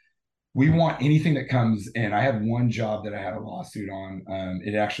insurance. We want anything that comes in. I had one job that I had a lawsuit on.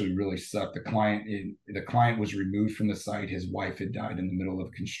 It actually really sucked. The client was removed from the site. His wife had died in the middle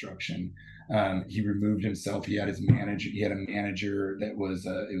of construction. He removed himself. He had his manager. He had a manager that was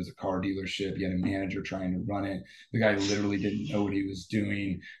it was a car dealership. He had a manager trying to run it. The guy literally didn't know what he was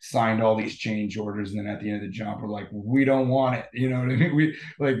doing. Signed all these change orders, and then at the end of the job, we're like, we don't want it. You know what I mean? We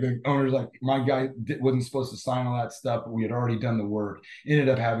like the owner's like, my guy wasn't supposed to sign all that stuff, but we had already done the work. Ended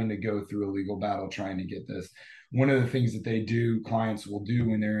up having to go through a legal battle trying to get this. One of the things that they do, clients will do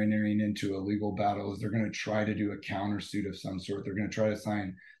when they're entering into a legal battle, is they're going to try to do a countersuit of some sort. They're going to try to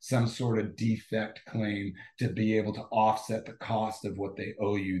sign some sort of defect claim to be able to offset the cost of what they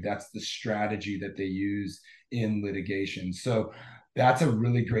owe you. That's the strategy that they use in litigation. So that's a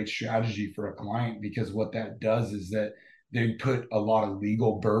really great strategy for a client, because what that does is that they put a lot of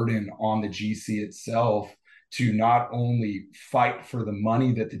legal burden on the GC itself to not only fight for the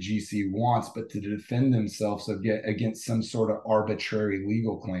money that the GC wants, but to defend themselves against some sort of arbitrary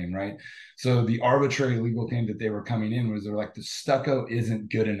legal claim, right? So the arbitrary legal claim that they were coming in was, they're like, the stucco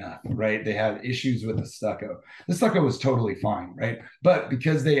isn't good enough, right? They had issues with the stucco. The stucco was totally fine, right? But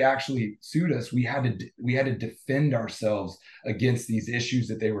because they actually sued us, we had to defend ourselves against these issues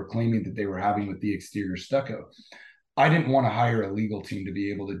that they were claiming that they were having with the exterior stucco. I didn't want to hire a legal team to be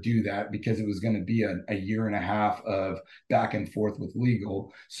able to do that, because it was going to be a year and a half of back and forth with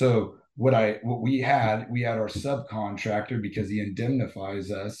legal. So we had our subcontractor, because he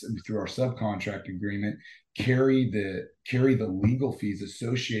indemnifies us through our subcontract agreement, carry the legal fees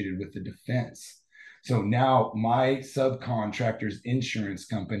associated with the defense. So now my subcontractor's insurance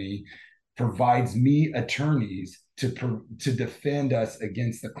company provides me attorneys to defend us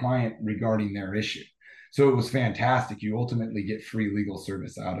against the client regarding their issue. So it was fantastic. You ultimately get free legal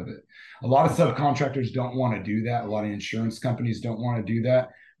service out of it. A lot of subcontractors don't want to do that. A lot of insurance companies don't want to do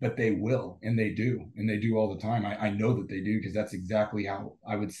that, but they will, and they do, all the time. I know that they do, because that's exactly how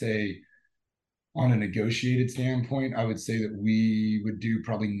I would say, on a negotiated standpoint, I would say that we would do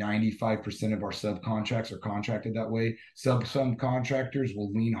probably 95% of our subcontracts are contracted that way. Subcontractors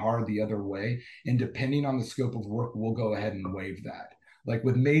will lean hard the other way. And depending on the scope of work, we'll go ahead and waive that. Like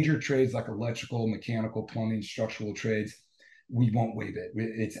with major trades like electrical, mechanical, plumbing, structural trades, we won't waive it.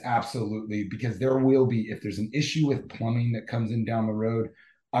 It's absolutely, because there will be, if there's an issue with plumbing that comes in down the road,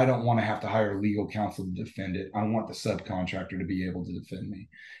 I don't want to have to hire legal counsel to defend it. I want the subcontractor to be able to defend me.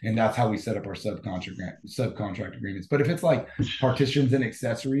 And that's how we set up our subcontract agreements. But if it's like partitions and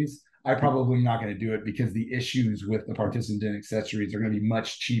accessories, I probably am not going to do it, because the issues with the partitions and accessories are going to be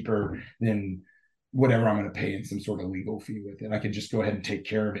much cheaper than whatever I'm going to pay in some sort of legal fee with it. I could just go ahead and take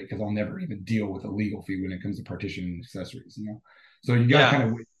care of it, because I'll never even deal with a legal fee when it comes to partition and accessories, you know? So you got to Yeah, kind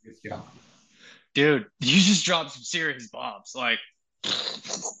of wait this out. dude, you just dropped some serious bombs. Like,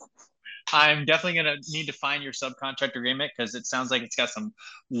 I'm definitely gonna need to find your subcontract agreement, because it sounds like it's got some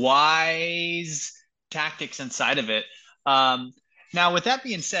wise tactics inside of it. Um, Now, with that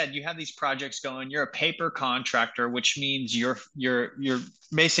being said, you have these projects going. You're a paper contractor, which means you're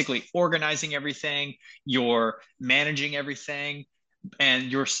basically organizing everything, you're managing everything, and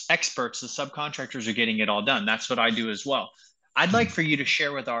your experts, the subcontractors, are getting it all done. That's what I do as well. I'd like for you to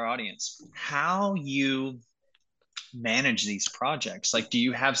share with our audience how you manage these projects? Like, do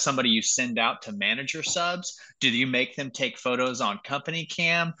you have somebody you send out to manage your subs? Do you make them take photos on company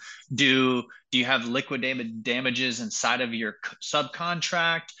cam? Do you have liquidated damages inside of your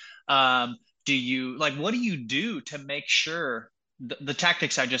subcontract? Do you like, what do you do to make sure the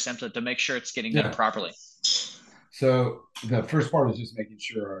tactics I just employed to make sure it's getting done Yeah. properly? So the first part is just making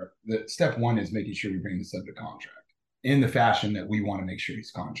sure that step one is making sure we bring the sub to contract in the fashion that we want to make sure he's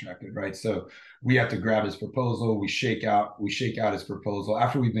contracted, right? So we have to grab his proposal, we shake out his proposal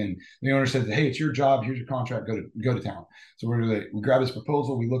after the owner says, hey, it's your job, here's your contract, go to town. So we grab his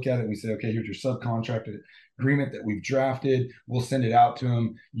proposal, we look at it, and we say, okay, here's your subcontract agreement that we've drafted. We'll send it out to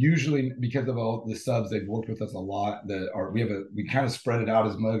him. Usually, because of all the subs, they've worked with us a lot. We kind of spread it out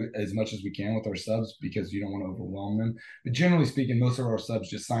as much as we can with our subs, because you don't want to overwhelm them. But generally speaking, most of our subs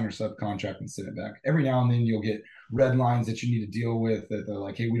just sign their subcontract and send it back. Every now and then, you'll get red lines that you need to deal with, that they're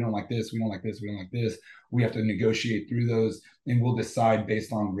like, hey, we don't like this, we don't like this, we don't like this. We have to negotiate through those, and we'll decide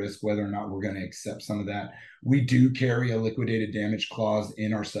based on risk whether or not we're going to accept some of that. We do carry a liquidated damage clause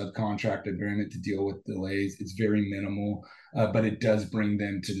in our subcontract agreement to deal with delays. It's very minimal, but it does bring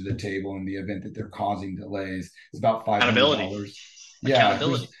them to the table in the event that they're causing delays. It's about Accountability. $500. Yeah,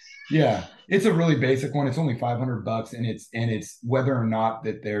 Accountability. it's a really basic one. It's only $500, and it's whether or not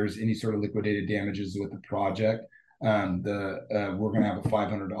that there's any sort of liquidated damages with the project. We're going to have a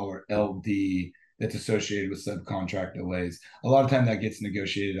 $500 LD that's associated with subcontract delays. A lot of time that gets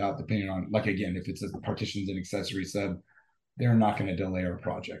negotiated out depending on, like, again, if it's a partitions and accessory sub, they're not going to delay our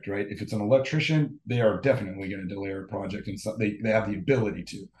project, right? If it's an electrician, they are definitely going to delay our project, and so they have the ability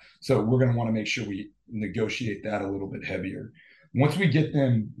to. So we're going to want to make sure we negotiate that a little bit heavier. Once we get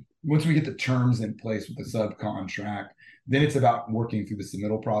them, once we get the terms in place with the subcontract, then it's about working through the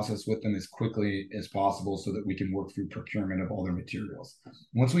submittal process with them as quickly as possible so that we can work through procurement of all their materials.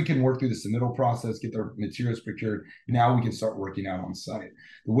 Once we can work through the submittal process, get their materials procured, now we can start working out on site.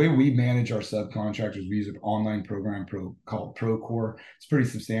 The way we manage our subcontractors, we use an online program called Procore. It's pretty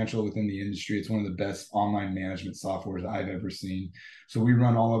substantial within the industry. It's one of the best online management softwares I've ever seen. So we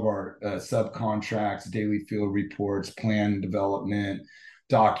run all of our subcontracts, daily field reports, plan development,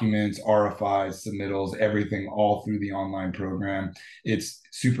 documents, RFIs, submittals, everything all through the online program. It's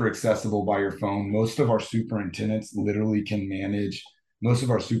super accessible by your phone. Most of our superintendents can literally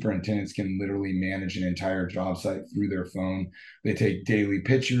manage an entire job site through their phone. They take daily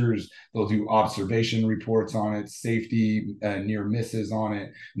pictures, they'll do observation reports on it, safety, near misses on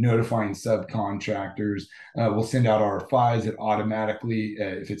it, notifying subcontractors. We'll send out RFIs. It automatically,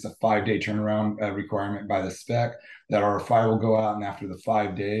 if it's a 5-day turnaround requirement by the spec, that RFI will go out, and after the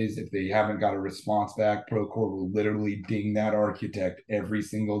 5 days, if they haven't got a response back, Procore will literally ding that architect every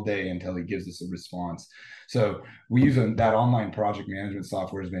single day until he gives us a response. So we use that online project management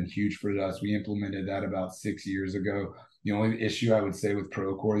software has been huge for us. We implemented that about 6 years ago. The only issue I would say with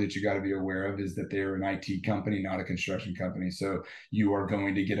Procore that you got to be aware of is that they're an IT company, not a construction company. So you are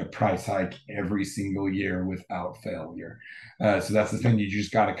going to get a price hike every single year without failure. So that's the thing. You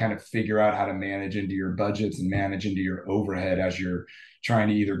just got to kind of figure out how to manage into your budgets and manage into your overhead as you're trying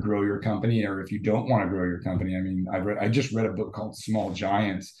to either grow your company, or if you don't want to grow your company. I mean, I just read a book called Small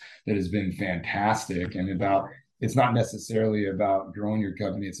Giants that has been fantastic, and it's not necessarily about growing your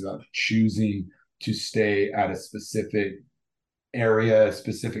company. It's about choosing to stay at a specific area,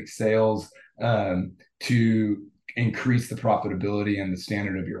 specific sales, to increase the profitability and the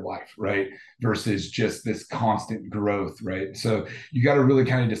standard of your life, right? Versus just this constant growth, right? So you got to really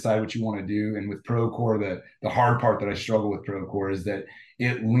kind of decide what you want to do. And with Procore, the hard part that I struggle with Procore is that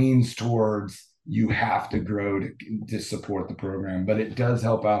it leans towards you have to grow to support the program, but it does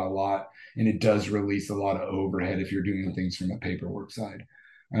help out a lot, and it does release a lot of overhead if you're doing things from a paperwork side.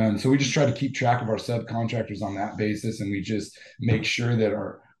 So we just try to keep track of our subcontractors on that basis, and we just make sure that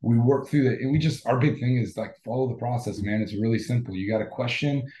we work through it. And our big thing is like follow the process, man. It's really simple. You got a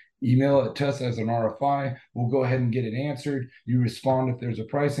question, email it to us as an RFI. We'll go ahead and get it answered. You respond if there's a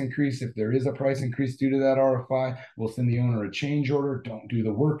price increase. If there is a price increase due to that RFI, we'll send the owner a change order. Don't do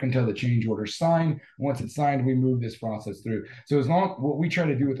the work until the change order is signed. Once it's signed, we move this process through. So what we try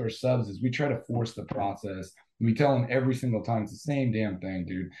to do with our subs is we try to force the process. We tell them every single time it's the same damn thing,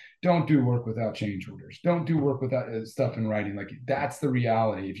 dude. Don't do work without change orders. Don't do work without stuff in writing. Like, that's the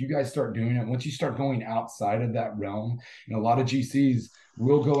reality. If you guys start doing it, once you start going outside of that realm, a lot of GCs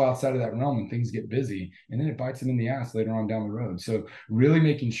will go outside of that realm and things get busy, and then it bites them in the ass later on down the road. So really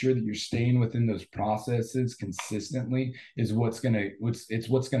making sure that you're staying within those processes consistently is what's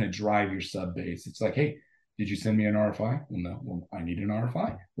gonna drive your sub base. It's like, hey, did you send me an RFI? Well, no. Well, I need an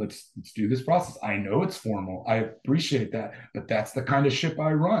RFI. Let's do this process. I know it's formal. I appreciate that, but that's the kind of ship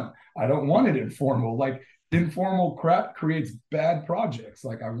I run. I don't want it informal. Like, informal crap creates bad projects.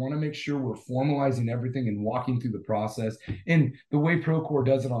 Like, I want to make sure we're formalizing everything and walking through the process. And the way Procore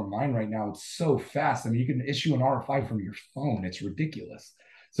does it online right now, it's so fast. I mean, you can issue an RFI from your phone. It's ridiculous.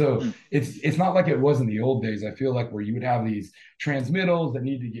 So it's not like it was in the old days. I feel like where you would have these transmittals that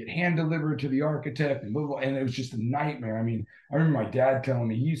need to get hand delivered to the architect, and it was just a nightmare. I mean, I remember my dad telling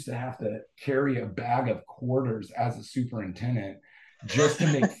me he used to have to carry a bag of quarters as a superintendent just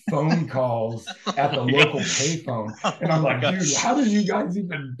to make phone calls at the local payphone. And I'm like, dude, how did you guys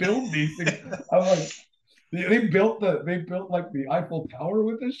even build these things? I'm like, they built like the Eiffel Tower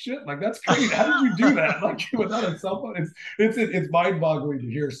with this shit. Like, that's crazy. How did you do that? Like, without a cell phone, it's mind boggling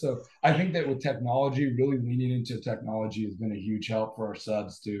to hear. So I think that with technology, really leaning into technology has been a huge help for our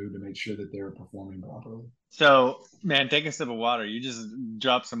subs to make sure that they're performing properly. So, man, take a sip of water. You just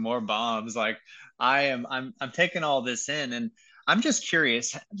dropped some more bombs. Like, I'm taking all this in, and I'm just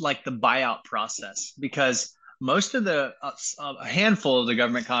curious, like the buyout process, because most of a handful of the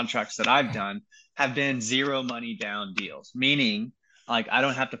government contracts that I've done have been zero money down deals, meaning like I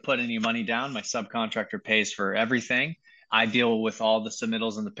don't have to put any money down. My subcontractor pays for everything. I deal with all the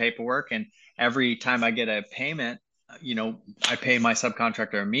submittals and the paperwork, and every time I get a payment, I pay my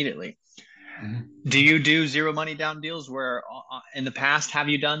subcontractor immediately. Mm-hmm. Do you do zero money down deals where in the past have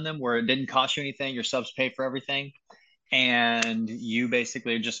you done them where it didn't cost you anything, your subs pay for everything, and you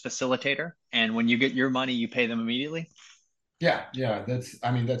basically are just facilitator, and when you get your money you pay them immediately? Yeah,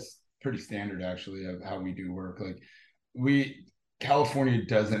 that's pretty standard actually of how we do work. Like, we California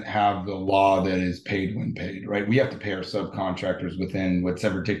doesn't have the law that is paid when paid, right? We have to pay our subcontractors within what's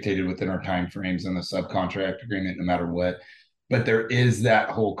ever dictated within our time frames in the subcontract agreement, no matter what. But there is that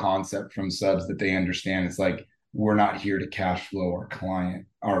whole concept from subs that they understand. It's like we're not here to cash flow our client.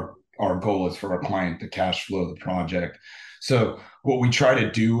 Our goal is for our client to cash flow the project. So what we try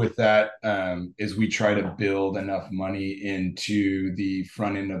to do with that is we try to build enough money into the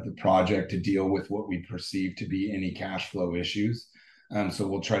front end of the project to deal with what we perceive to be any cash flow issues. So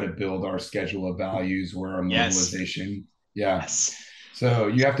we'll try to build our schedule of values where our Yes. mobilization, yeah. Yes. So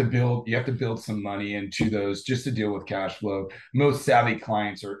you have to build some money into those just to deal with cash flow. Most savvy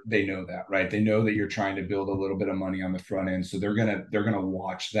clients they know that, right? They know that you're trying to build a little bit of money on the front end, so they're gonna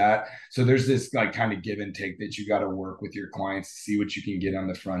watch that. So there's this like kind of give and take that you got to work with your clients to see what you can get on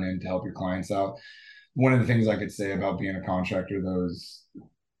the front end to help your clients out. One of the things I could say about being a contractor though is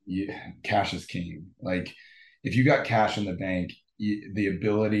cash is king. Like if you got cash in the bank, the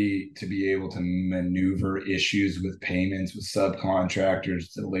ability to be able to maneuver issues with payments with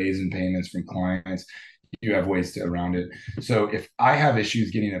subcontractors, delays in payments from clients, you have ways to around it. So if I have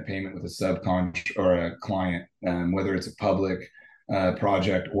issues getting a payment with a subcon or a client, whether it's a public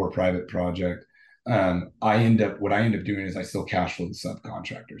project or private project, what I end up doing is I still cash flow the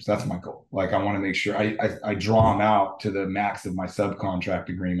subcontractors. That's my goal. Like I want to make sure I draw them out to the max of my subcontract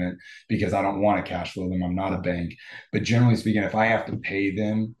agreement because I don't want to cash flow them. I'm not a bank, but generally speaking, if I have to pay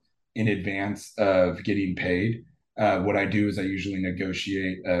them in advance of getting paid, what I do is I usually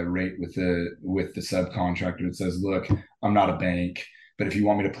negotiate a rate with the subcontractor that says, "Look, I'm not a bank, but if you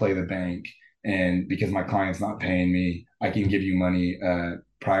want me to play the bank, and because my client's not paying me, I can give you money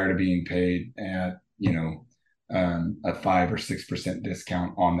prior to being paid at a 5 or 6%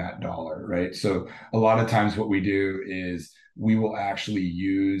 discount on that dollar, right?" So a lot of times, what we do is we will actually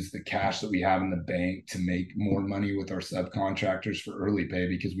use the cash that we have in the bank to make more money with our subcontractors for early pay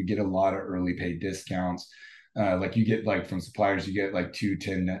because we get a lot of early pay discounts. Like you get like from suppliers, you get like 2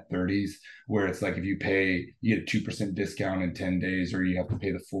 10 net 30s, where it's like if you pay, you get a 2% discount in 10 days, or you have to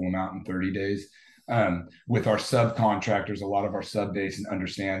pay the full amount in 30 days. With our subcontractors, a lot of our sub base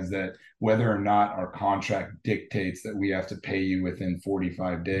understands that whether or not our contract dictates that we have to pay you within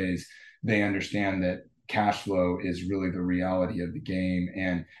 45 days, they understand that cash flow is really the reality of the game.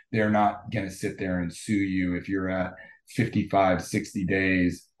 And they're not going to sit there and sue you if you're at 55 60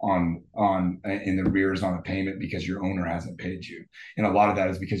 days on in the rears on a payment because your owner hasn't paid you. And a lot of that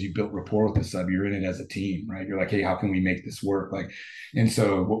is because you built rapport with the sub. You're in it as a team, right? You're like, hey, how can we make this work? Like, and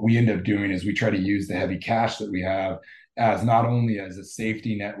so what we end up doing is we try to use the heavy cash that we have as not only as a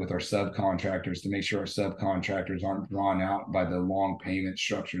safety net with our subcontractors to make sure our subcontractors aren't drawn out by the long payment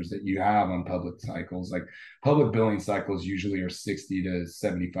structures that you have on public cycles. Like public billing cycles usually are 60 to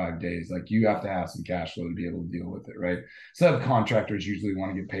 75 days. Like you have to have some cash flow to be able to deal with it, right? Subcontractors usually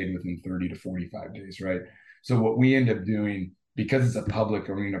want to get paid within 30 to 45 days, right? So what we end up doing, because it's a public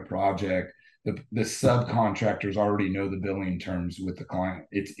arena project, the subcontractors already know the billing terms with the client.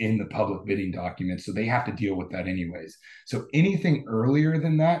 It's in the public bidding document, so they have to deal with that anyways. So anything earlier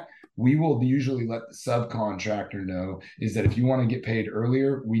than that, we will usually let the subcontractor know is that if you want to get paid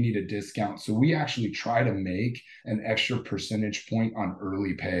earlier, we need a discount. So we actually try to make an extra percentage point on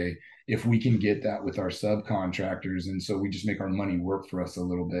early pay if we can get that with our subcontractors. And so we just make our money work for us a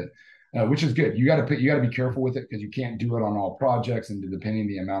little bit. Which is good. You got to be careful with it because you can't do it on all projects, and depending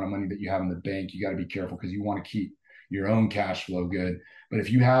the amount of money that you have in the bank, you got to be careful because you want to keep your own cash flow good. But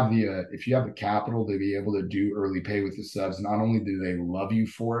if you have the capital to be able to do early pay with the subs, not only do they love you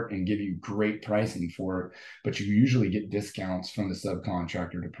for it and give you great pricing for it, but you usually get discounts from the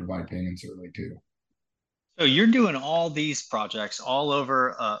subcontractor to provide payments early too. So you're doing all these projects all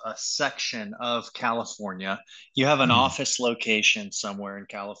over a section of California. You have an Mm-hmm. office location somewhere in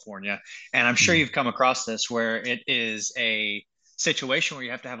California, and I'm sure Mm-hmm. you've come across this where it is a situation where you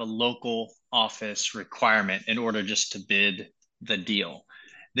have to have a local office requirement in order just to bid the deal.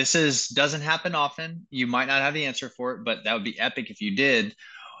 This is doesn't happen often. You might not have the answer for it, but that would be epic if you did.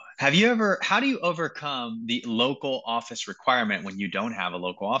 How do you overcome the local office requirement when you don't have a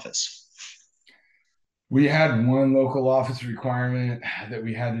local office? We had one local office requirement that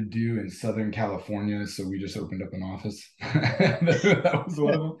we had to do in Southern California, so we just opened up an office. That was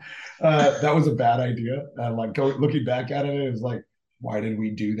one of them. That was a bad idea. Looking back at it, it was like, why did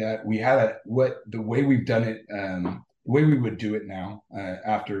we do that? We had the way we've done it, the way we would do it now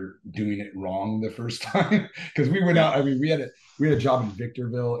after doing it wrong the first time, because we went Yeah. out. I mean, we had a job in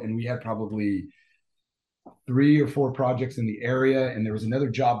Victorville, and we had probably 3 or 4 projects in the area, and there was another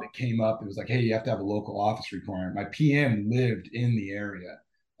job that came up. It was like, hey, you have to have a local office requirement. My PM lived in the area.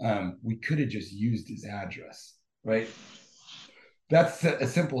 We could have just used his address, right? That's a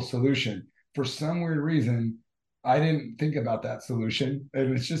simple solution. For some weird reason, I didn't think about that solution.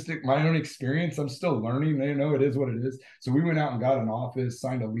 And it's just my own experience. I'm still learning. It is what it is. So we went out and got an office,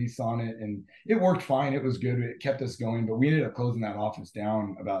 signed a lease on it, and it worked fine. It was good. It kept us going. But we ended up closing that office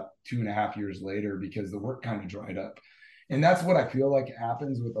down about 2.5 years later because the work kind of dried up. And that's what I feel like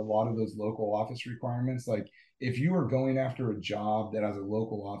happens with a lot of those local office requirements. Like if you are going after a job that has a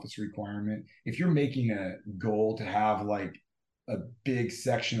local office requirement, if you're making a goal to have like a big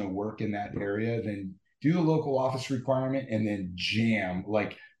section of work in that area, then do the local office requirement and then jam,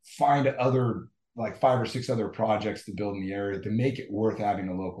 like find other like 5 or 6 other projects to build in the area to make it worth having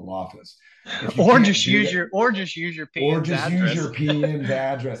a local office. If you can't do that, Or just use your or PM's just use address. your PM's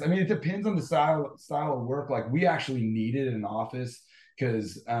address. I mean, it depends on the style of work. Like we actually needed an office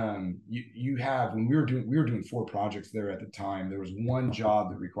because you have when we were doing 4 projects there at the time. There was one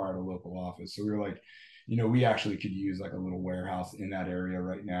job that required a local office, so we were like, we actually could use like a little warehouse in that area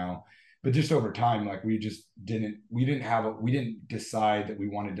right now. But just over time, like we didn't decide that we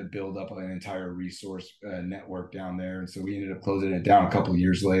wanted to build up an entire resource network down there, and so we ended up closing it down a couple of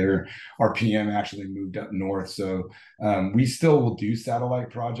years later. Our PM actually moved up north, so we still will do satellite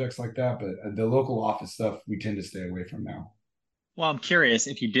projects like that, but the local office stuff we tend to stay away from now. Well, I'm curious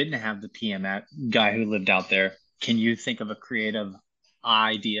if you didn't have the guy who lived out there, can you think of a creative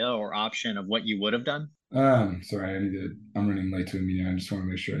idea or option of what you would have done? Sorry, I'm running late to a meeting. I just want to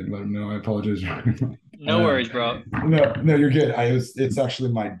make sure I let him know. I apologize. No worries, bro. No, no, you're good. It's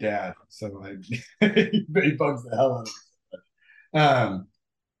actually my dad, so he bugs the hell out of me.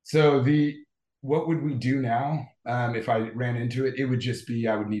 So what would we do now? If I ran into it, it would just be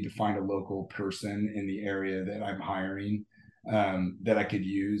I would need to find a local person in the area that I'm hiring that I could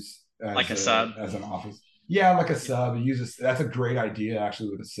use Like a sub. as an office. Yeah, like a sub. That's a great idea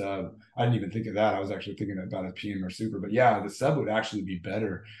actually with a sub. I didn't even think of that. I was actually thinking about a PM or super, but yeah, the sub would actually be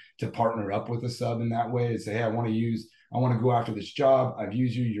better to partner up with a sub in that way and say, hey, I want to go after this job. I've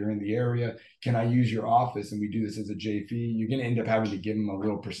used you. You're in the area. Can I use your office? And we do this as a J fee. You're going to end up having to give them a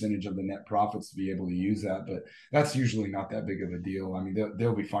little percentage of the net profits to be able to use that. But that's usually not that big of a deal. I mean,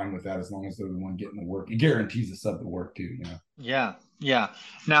 they'll be fine with that as long as they're the one getting the work. It guarantees the sub the work too. Yeah, yeah.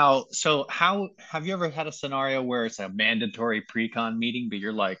 Now, so how have you ever had a scenario where it's a mandatory pre-con meeting, but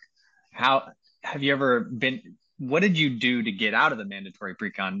you're like, how have you ever been? What did you do to get out of the mandatory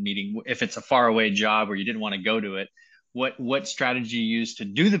pre-con meeting? If it's a faraway job or you didn't want to go to it, what strategy you used to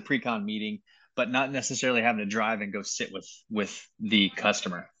do the pre-con meeting, but not necessarily having to drive and go sit with the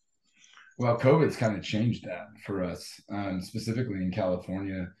customer? Well, COVID's kind of changed that for us, specifically in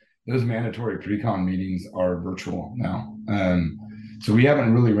California. Those mandatory pre-con meetings are virtual now. So we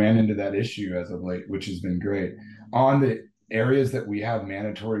haven't really ran into that issue as of late, which has been great. On the areas that we have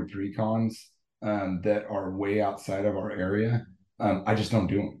mandatory pre-cons that are way outside of our area, I just don't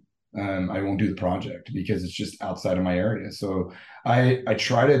do them. I won't do the project because it's just outside of my area. So I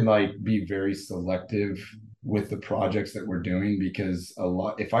try to like be very selective with the projects that we're doing because a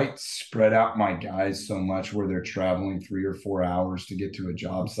lot if I spread out my guys so much where they're traveling 3 or 4 hours to get to a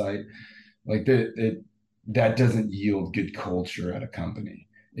job site, like that doesn't yield good culture at a company.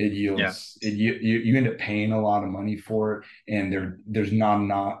 It Yeah, yields you end up paying a lot of money for it, and there's not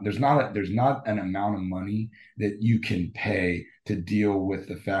an amount of money that you can pay to deal with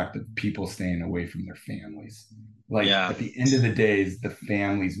the fact that people staying away from their families. Like yeah. at the end of the days, the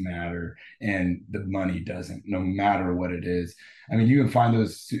families matter and the money doesn't, no matter what it is. I mean, you can find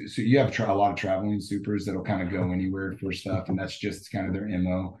those. So you have a lot of traveling supers that'll kind of go anywhere for stuff, and that's just kind of their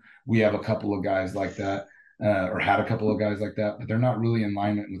mo. We have a couple of guys like that, or had a couple of guys like that, but they're not really in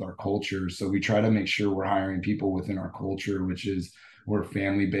alignment with our culture. So we try to make sure we're hiring people within our culture, which is we're a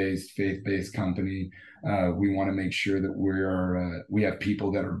family-based, faith-based company. We want to make sure that we have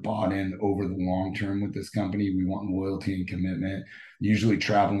people that are bought in over the long term with this company. We want loyalty and commitment. Usually,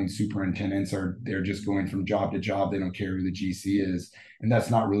 traveling superintendents they're just going from job to job. They don't care who the GC is, and that's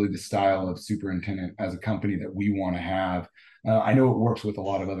not really the style of superintendent as a company that we want to have. I know it works with a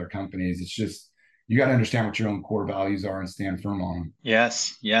lot of other companies. It's just you got to understand what your own core values are and stand firm on them.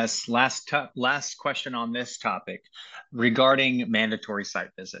 Yes, yes. Last question on this topic regarding mandatory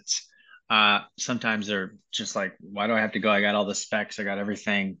site visits. Sometimes they're just like, why do I have to go? I got all the specs, I got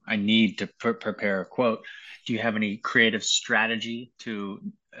everything I need to prepare a quote. Do you have any creative strategy to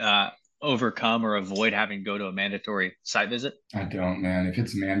uh, overcome or avoid having to go to a mandatory site visit? I don't, man. If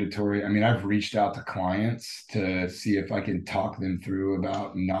it's mandatory, I mean, I've reached out to clients to see if I can talk them through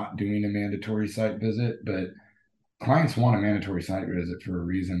about not doing a mandatory site visit, but clients want a mandatory site visit for a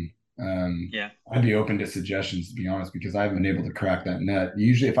reason. Yeah. I'd be open to suggestions, to be honest, because I haven't been able to crack that nut.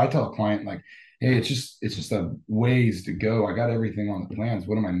 Usually, if I tell a client, like, hey, it's just a ways to go. I got everything on the plans.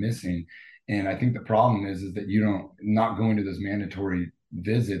 What am I missing? And I think the problem is that you don't not going to those mandatory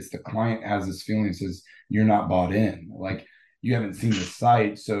visits. The client has this feeling, says you're not bought in. Like you haven't seen the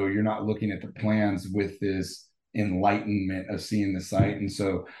site, so you're not looking at the plans with this enlightenment of seeing the site. And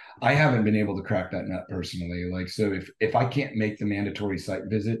so I haven't been able to crack that nut personally. Like so if I can't make the mandatory site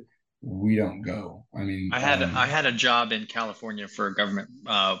visit, we don't go. I mean, I had a job in California for a government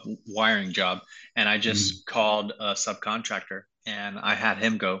wiring job, and I mm, just called a subcontractor, and I had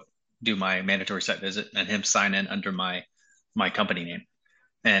him go do my mandatory site visit, and him sign in under my company name,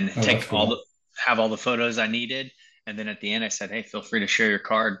 and oh, that's take all the cool. have all the photos I needed. And then at the end, I said, "Hey, feel free to share your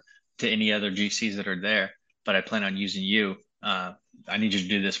card to any other GCs that are there, but I plan on using you. I need you to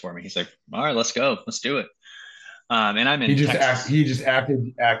do this for me." He's like, "All right, let's go, let's do it." And I'm in Texas. He just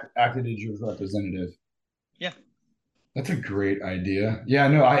acted as your representative. Yeah, That's a great idea. Yeah,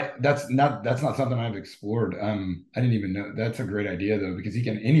 no, I that's not something I've explored. I didn't even know that's a great idea though, because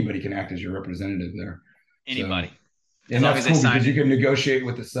anybody can act as your representative there. So anybody, as and long that's as they cool because sign you it. can negotiate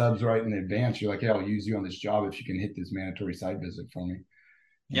with the subs right in advance. You're like, hey, I'll use you on this job if you can hit this mandatory site visit for me.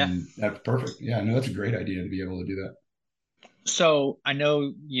 Yeah. And that's perfect. Yeah, no, that's a great idea to be able to do that. So I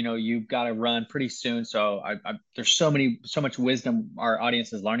know you've got to run pretty soon. So there's so much wisdom our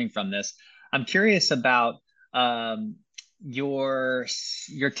audience is learning from this. I'm curious about um, your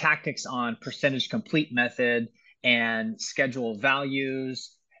your tactics on percentage complete method and schedule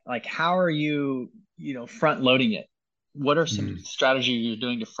values. Like, how are you front loading it? What are some Mm. strategies you're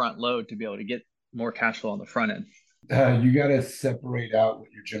doing to front load to be able to get more cash flow on the front end? You got to separate out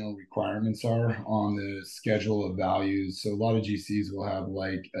what your general requirements are on the schedule of values. So a lot of GCs will have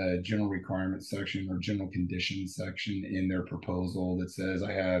like a general requirements section or general conditions section in their proposal that says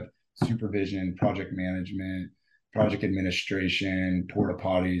I have supervision, project management, project administration, porta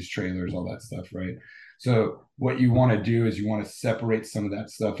potties, trailers, all that stuff, right? So what you want to do is you want to separate some of that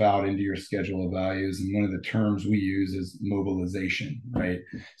stuff out into your schedule of values. And one of the terms we use is mobilization, right?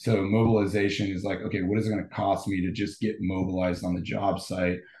 So mobilization is like, okay, what is it going to cost me to just get mobilized on the job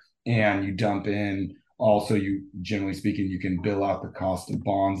site? And you dump in also, you generally speaking, you can bill out the cost of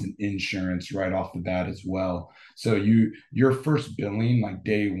bonds and insurance right off the bat as well. So your first billing, like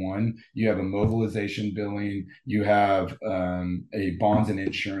day one, you have a mobilization billing, you have a bonds and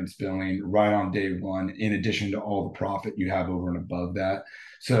insurance billing right on day one, in addition to all the profit you have over and above that.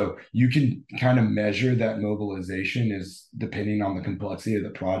 So you can kind of measure that mobilization is depending on the complexity of the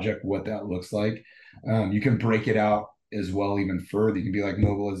project, what that looks like. You can break it out as well, even further. You can be like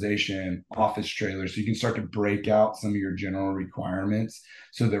mobilization, office trailers. So you can start to break out some of your general requirements.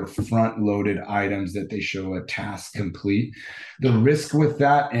 So they're front loaded items that they show a task complete. The risk with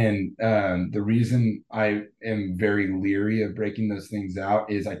that, and the reason I am very leery of breaking those things out,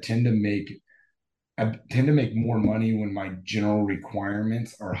 is I tend to make more money when my general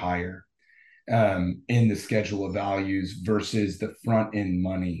requirements are higher in the schedule of values versus the front end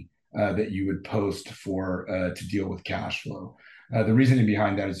money that you would post for to deal with cash flow. The reasoning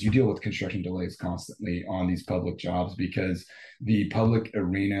behind that is you deal with construction delays constantly on these public jobs because the public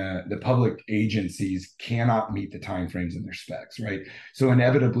agencies cannot meet the timeframes in their specs, right? So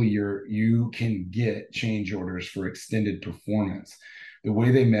inevitably, you can get change orders for extended performance. The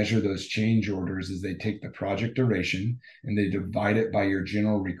way they measure those change orders is they take the project duration and they divide it by your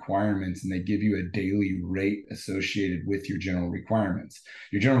general requirements and they give you a daily rate associated with your general requirements.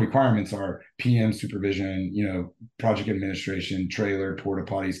 Your general requirements are PM supervision, project administration, trailer, porta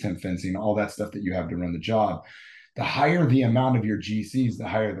potties, temp fencing, all that stuff that you have to run the job. The higher the amount of your GCs, the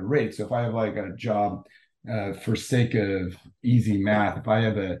higher the rate. So if I have like a job, for sake of easy math, if I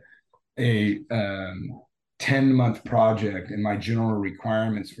have a 10-month project and my general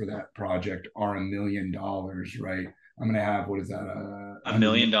requirements for that project are $1 million, right? I'm going to have, what is that? A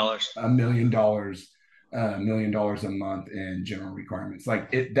million dollars. $1 million, $1 million a month in general requirements.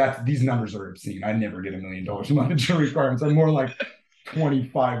 Like that, these numbers are obscene. I never get $1 million a month in general requirements. I'm more like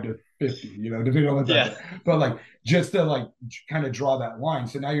 25 to 50, depending on the Yeah. project. But like just to like kind of draw that line.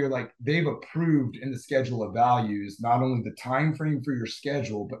 So now you're like, they've approved in the schedule of values not only the time frame for your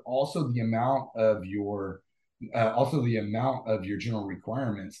schedule, but also the amount of your general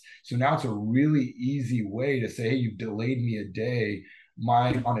requirements. So now it's a really easy way to say, hey, you've delayed me a day.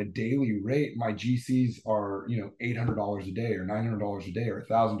 On a daily rate, my GCs are $800 a day or $900 a day or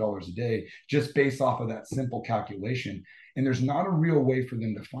 $1,000 a day, just based off of that simple calculation. And there's not a real way for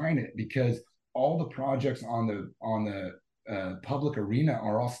them to find it because all the projects on the public arena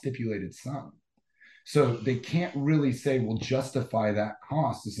are all stipulated sum. So they can't really say, well, justify that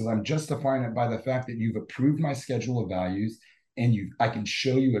cost. It says, I'm justifying it by the fact that you've approved my schedule of values and I can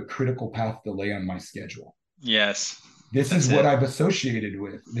show you a critical path delay on my schedule. Yes, This is that's what it. I've associated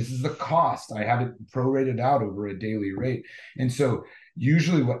with. This is the cost. I have it prorated out over a daily rate. And so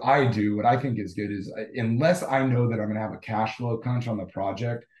usually what I do, what I think is good is unless I know that I'm going to have a cash flow crunch on the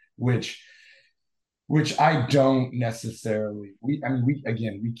project, which I don't necessarily. We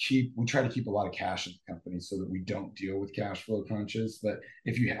try to keep a lot of cash in the company so that we don't deal with cash flow crunches. But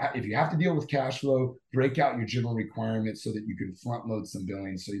if you have to deal with cash flow, break out your general requirements so that you can front load some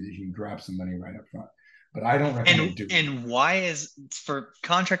billing so that you can grab some money right up front. But I don't And recommend doing and why is, for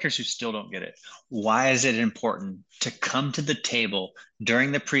contractors who still don't get it, why is it important to come to the table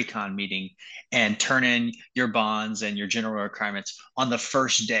during the pre-con meeting and turn in your bonds and your general requirements on the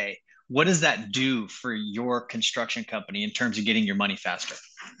first day? What does that do for your construction company in terms of getting your money faster?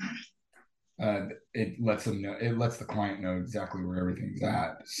 it lets them know, it lets the client know exactly where everything's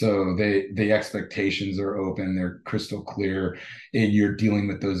at, so the expectations are open, they're crystal clear, and you're dealing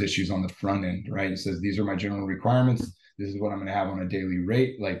with those issues on the front end, right? It says these are my general requirements, this is what I'm going to have on a daily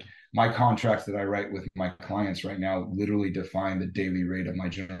rate. Like my contracts that I write with my clients right now literally define the daily rate of my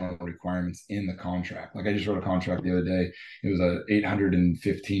general requirements in the contract. Like I just wrote a contract the other day, it was a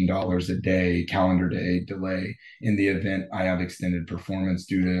 $815 a day calendar day delay in the event I have extended performance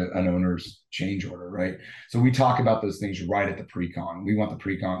due to an owner's change order, right? So we talk about those things right at the pre-con. We want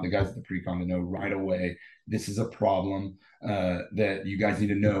the guys at the pre-con to know right away, this is a problem that you guys need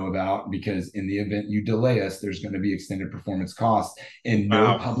to know about, because in the event you delay us, there's going to be extended performance costs, and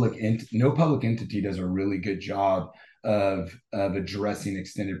Wow. no public entity does a really good job of addressing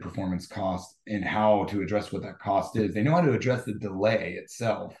extended performance cost and how to address what that cost is. They know how to address the delay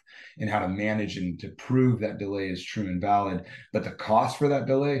itself and how to manage and to prove that delay is true and valid. But the cost for that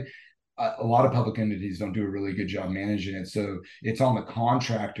delay, a lot of public entities don't do a really good job managing it. So it's on the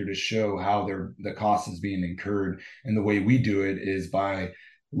contractor to show how the cost is being incurred. And the way we do it is by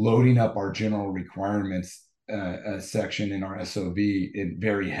loading up our general requirements section in our SOV in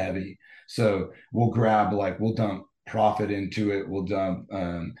very heavy. So we'll dump profit into it. We'll dump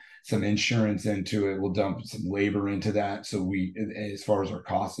some insurance into it. We'll dump some labor into that. So as far as our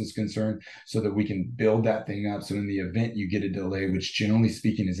cost is concerned, so that we can build that thing up. So in the event you get a delay, which generally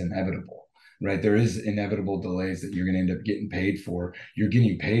speaking is inevitable, right? There is inevitable delays that you're going to end up getting paid for. You're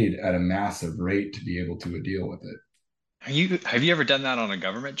getting paid at a massive rate to be able to deal with it. Have you ever done that on a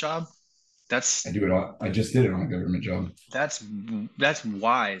government job? I That's do it all. I just did it on a government job. That's that's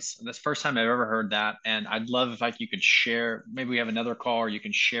wise. That's the first time I've ever heard that. And I'd love if like you could share, maybe we have another call or you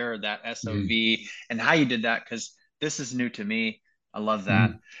can share that Mm-hmm. SOV and how you did that, because this is new to me. I love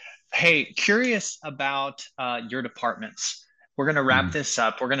that. Mm-hmm. Hey, curious about your departments. We're going to wrap Mm-hmm. this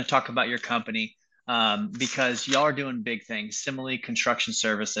up. We're going to talk about your company, because y'all are doing big things, Simile Construction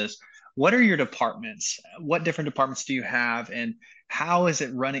Services. What are your departments? What different departments do you have? And how is it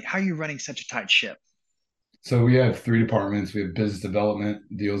running? How are you running such a tight ship? So we have three departments. We have business development,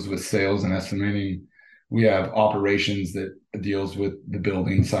 deals with sales and estimating. We have operations that deals with the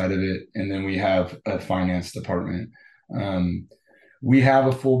building side of it, and then we have a finance department. Um, we have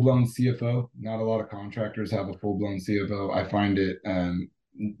a full blown CFO. Not a lot of contractors have a full blown CFO. I find it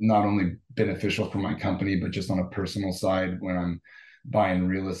not only beneficial for my company, but just on a personal side when I'm buying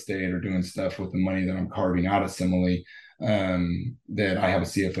real estate or doing stuff with the money that I'm carving out of Simile, that I have a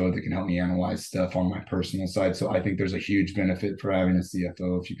CFO that can help me analyze stuff on my personal side. So I think there's a huge benefit for having a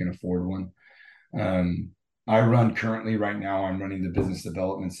CFO if you can afford one. Um, right now, I'm running the business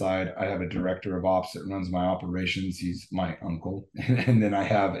development side. I have a director of ops that runs my operations. He's my uncle. And then I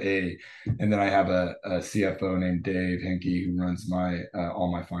have a CFO named Dave Hinkie who runs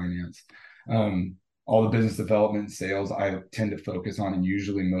all my finance. All the business development and sales I tend to focus on, and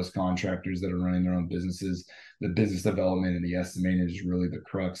usually most contractors that are running their own businesses, the business development and the estimating is really the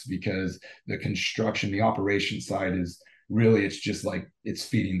crux, because the operation side is really, it's just like it's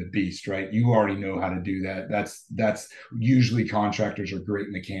feeding the beast, right? You already know how to do that. That's usually contractors are great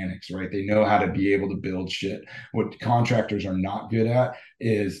mechanics, right? They know how to be able to build shit. What contractors are not good at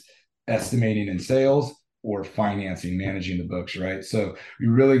is estimating and sales or financing, managing the books, right? So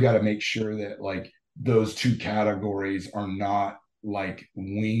you really got to make sure that like those two categories are not like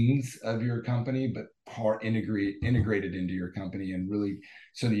wings of your company, but integrated into your company, and really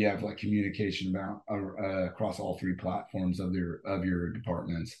so that you have like communication about across all three platforms of your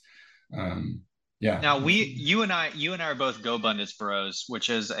departments. Um, yeah. Now you and I are both GoBundance Bros, which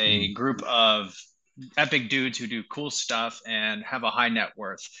is a Mhm. group of epic dudes who do cool stuff and have a high net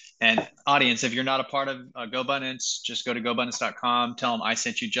worth. And audience, if you're not a part of GoBundance, just go to gobundance.com, tell them I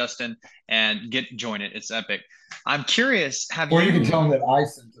sent you, Justin, and join it. It's epic. I'm curious, have Or you can you tell them that I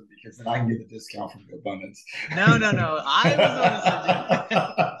sent them because then I can get the discount from the abundance. No, no, no. I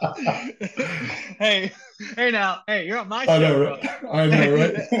was the one that said, hey, hey now, hey, you're on my I show, know, bro. right? I know,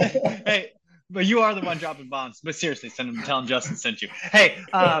 right? Hey, but you are the one dropping bombs. But seriously, tell him Justin sent you. Hey,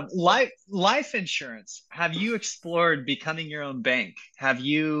 life insurance. Have you explored becoming your own bank? Have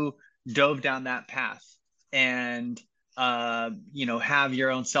you dove down that path and have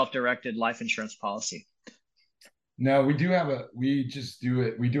your own self-directed life insurance policy? No, we just do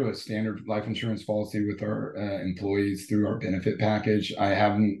it. We do a standard life insurance policy with our employees through our benefit package. I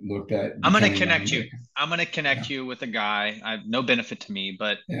haven't looked at I'm going to becoming my own connect you. bank. I'm going to Yeah. connect you with a guy. I have no benefit to me,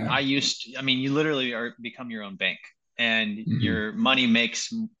 but Yeah. I mean, you literally are become your own bank and Hmm. your money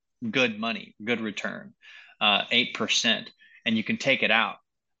makes good money, good return, 8%, and you can take it out.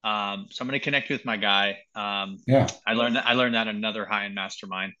 So I'm going to connect you with my guy. Yeah. I learned that in another high-end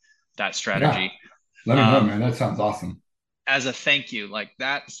mastermind, that Yeah. strategy. Let me know, Um, man. That sounds awesome. as a thank you. Like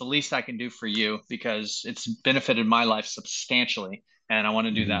that's the least I can do for you because it's benefited my life substantially, and I want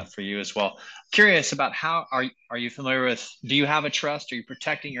to do Hmm. that for you as well. Curious about how are you familiar with? Do you have a trust? Are you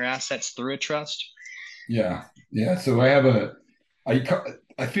protecting your assets through a trust? Yeah. Yeah. So I have I,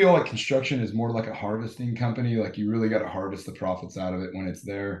 I feel like construction is more like a harvesting company. Like you really got to harvest the profits out of it when it's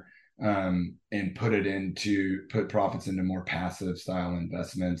there, and put profits into more passive style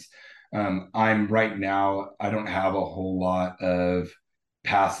investments. I'm right now, I don't have a whole lot of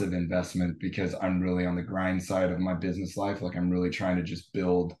passive investment because I'm really on the grind side of my business life. Like I'm really trying to just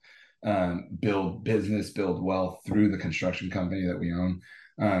build business, build wealth through the construction company that we own.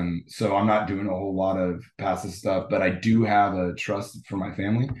 So I'm not doing a whole lot of passive stuff, but I do have a trust for my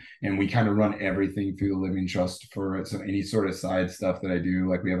family, and we kind of run everything through the living trust for it. So any sort of side stuff that I do,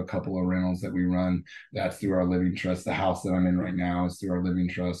 like we have a couple of rentals that we run, that's through our living trust. The house that I'm in right now is through our living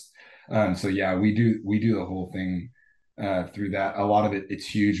trust. So yeah, we do the whole thing through that. A lot of it's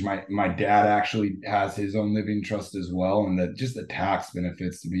huge. My dad actually has his own living trust as well, and just the tax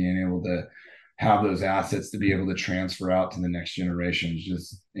benefits to being able to have those assets to be able to transfer out to the next generation is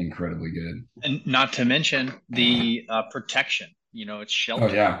just incredibly good. And not to mention the protection. It's Oh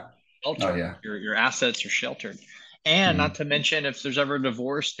sheltered, yeah. Oh sheltered. yeah. Your assets are sheltered. And not Mhm. to mention, if there's ever a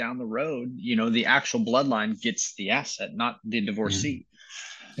divorce down the road, the actual bloodline gets the asset, not the Mhm. divorcee.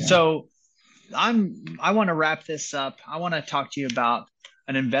 Yeah. So I want to wrap this up. I want to talk to you about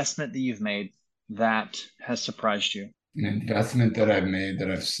an investment that you've made that has surprised you. An investment that I've made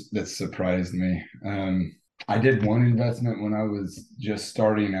that surprised me. I did one investment when I was just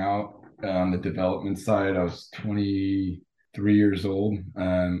starting out on the development side. I was 23 years old.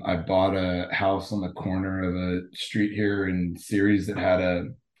 I bought a house on the corner of a street here in Ceres that had a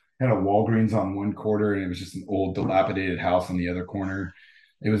Walgreens on one corner, and it was just an old dilapidated house on the other corner.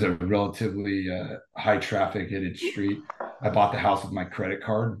 It was a relatively high traffic hitted street. I bought the house with my credit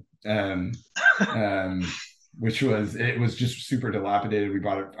card. Um, which it was just super dilapidated. We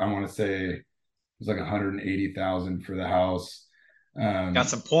bought it, I want to say it was like 180,000 for the house. Got Um,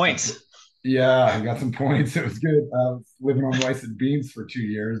 some I points. put, yeah, I got some points. It was good. I was living on rice and beans for 2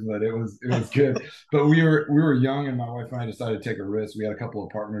 years, but it was good. But we were young, and my wife and I decided to take a risk. We had a couple of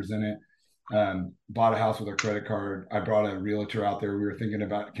partners in it. Bought a house with our credit card. I brought a realtor out there. We were thinking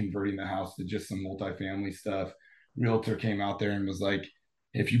about converting the house to just some multifamily stuff. Realtor came out there and was like,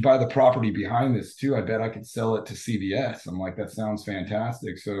 if you buy the property behind this too, I bet I could sell it to CVS. I'm like, that sounds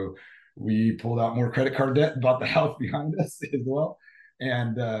fantastic. So we pulled out more credit card debt and bought the house behind us as well.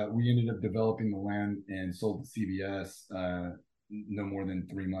 And we ended up developing the land and sold to CVS no more than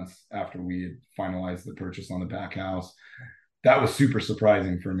 3 months after we had finalized the purchase on the back house. That was super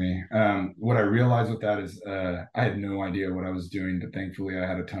surprising for me. What I realized with that is I had no idea what I was doing, but thankfully I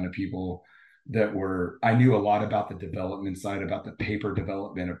had a ton of people I knew a lot about the development side, about the paper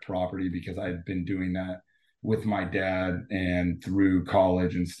development of property because I had been doing that with my dad and through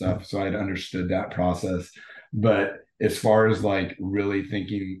college and stuff. So I'd understood that process. But as far as like really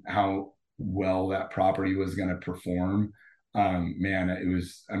thinking how well that property was going to perform, man,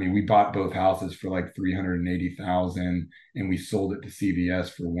 I mean, we bought both houses for like 380,000 and we sold it to CVS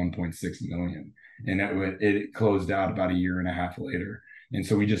for 1.6 million. And it closed out about a year and a half later. And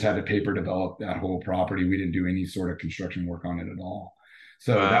so we just had to paper develop that whole property. We didn't do any sort of construction work on it at all.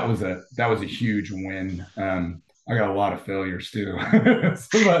 So Wow. that was a huge win. I got a lot of failures too.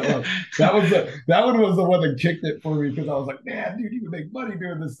 So that one was the one that kicked it for me because I was like, man, dude, you can make money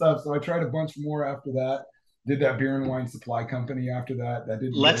doing this stuff. So I tried a bunch more after that. Did that beer and wine supply company after that. That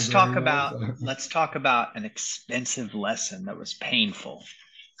didn't go very well. So Let's talk about an expensive lesson that was painful,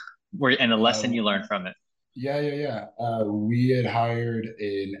 and a lesson uh, you learned from it. yeah. We had hired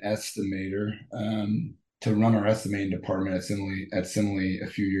an estimator. to run our estimating department at Simile a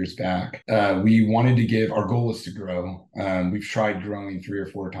few years back. We wanted to give, our goal is to grow. We've tried growing 3 or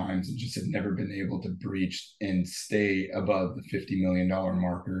 4 times and just have never been able to breach and stay above the $50 million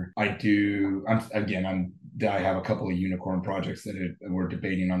marker. I have a couple of unicorn projects that we're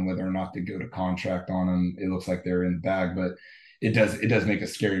debating on whether or not to go to contract on them. It looks like they're in the bag, but it does make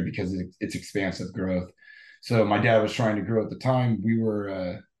us scary because it's expansive growth. So my dad was trying to grow at the time.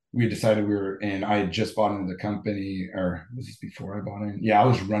 We had decided and I had just bought into the company, or was this before I bought in? Yeah, I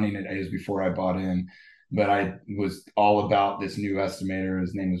was running it. It was before I bought in, but I was all about this new estimator.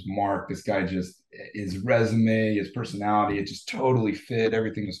 His name was Mark. This guy his resume, his personality, it just totally fit.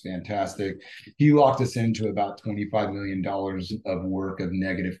 Everything was fantastic. He locked us into about $25 million of work of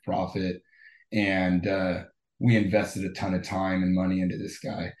negative profit. And we invested a ton of time and money into this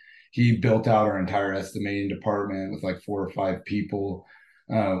guy. He built out our entire estimating department with like 4 or 5 people.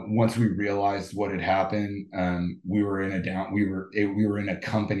 Once we realized what had happened, we were in a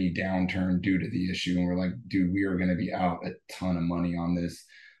company downturn due to the issue, and we're like, dude, we are going to be out a ton of money on this.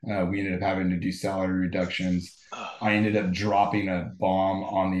 We ended up having to do salary reductions. I ended up dropping a bomb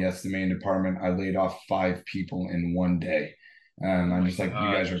on the estimating department. I laid off 5 people in one day. Oh I'm my just like, you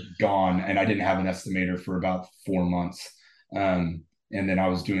God. guys are gone, and I didn't have an estimator for about 4 months. And then I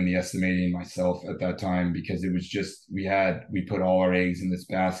was doing the estimating myself at that time because it was just we put all our eggs in this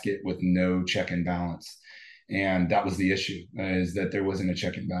basket with no check and balance. And that was the issue, is that there wasn't a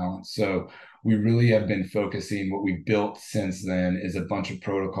check and balance. So we really have been focusing. What we've built since then is a bunch of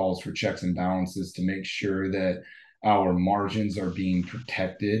protocols for checks and balances to make sure that our margins are being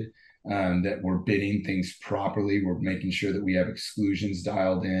protected, that we're bidding things properly. We're making sure that we have exclusions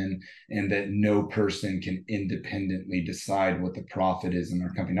dialed in, and that no person can independently decide what the profit is in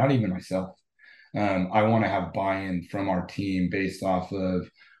our company, not even myself. I want to have buy-in from our team based off of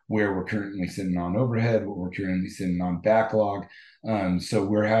where we're currently sitting on overhead, what we're currently sitting on backlog. So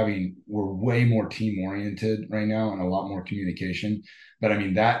we're way more team oriented right now and a lot more communication. But I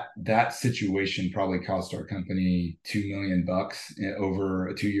mean, that situation probably cost our company $2 million over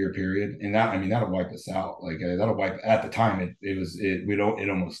a 2 year period. And that'll wipe us out. Like that'll wipe, at the time, it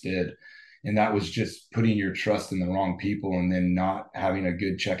almost did. And that was just putting your trust in the wrong people and then not having a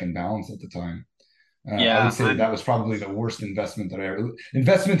good check and balance at the time. I would Yeah, say that was probably the worst investment that I ever.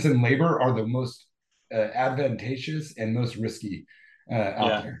 Investments in labor are the most advantageous and most risky out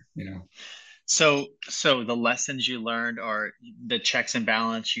yeah. there. So the lessons you learned are the checks and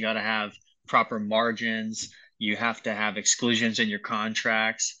balance. You got to have proper margins. You have to have exclusions in your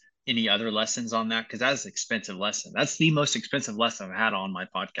contracts. Any other lessons on that? Because that's an expensive lesson. That's the most expensive lesson I've had on my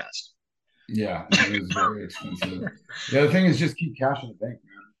podcast. Yeah, no, it was very expensive. The other thing is just keep cash in the bank,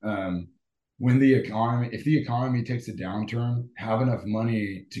 man. If the economy takes a downturn, have enough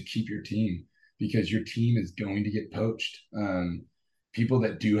money to keep your team, because your team is going to get poached. People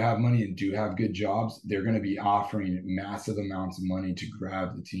that do have money and do have good jobs, they're going to be offering massive amounts of money to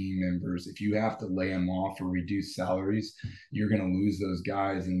grab the team members. If you have to lay them off or reduce salaries, you're going to lose those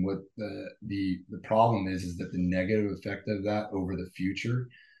guys. And what the problem is that the negative effect of that over the future,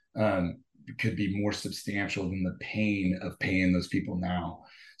 could be more substantial than the pain of paying those people now.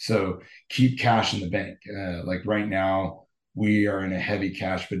 So keep cash in the bank. Like right now, we are in a heavy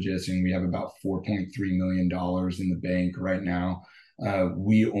cash position. We have about $4.3 million in the bank right now.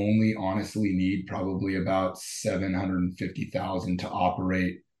 We only honestly need probably about 750,000 to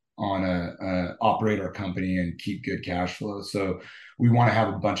operate our company and keep good cash flow. So we want to have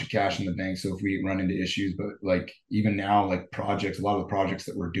a bunch of cash in the bank. So if we run into issues, but like even now, like a lot of the projects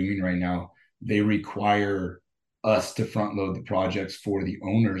that we're doing right now, they require us to front load the projects for the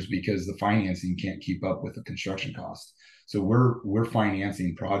owners because the financing can't keep up with the construction cost. So we're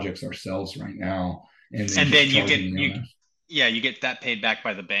financing projects ourselves right now and then And just then charging the owners. yeah, you get that paid back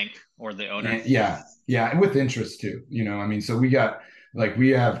by the bank or the owner. And yeah, and with interest too. I mean, so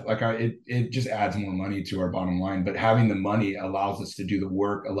it just adds more money to our bottom line. But having the money allows us to do the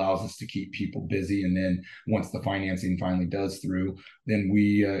work, allows us to keep people busy, and then once the financing finally does through, then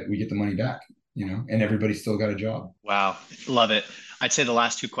we get the money back. And everybody's still got a job. Wow, love it. I'd say the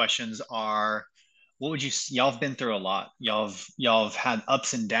last two questions are, what would y'all have been through a lot. Y'all have had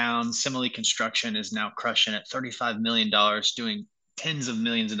ups and downs. Simile Construction is now crushing at $35 million, doing tens of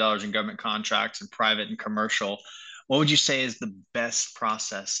millions of dollars in government contracts and private and commercial. What would you say is the best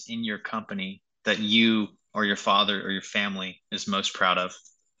process in your company that you or your father or your family is most proud of?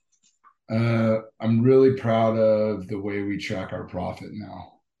 I'm really proud of the way we track our profit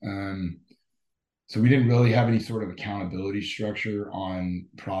now. So we didn't really have any sort of accountability structure on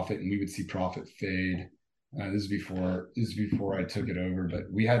profit, and we would see profit fade This is before I took it over,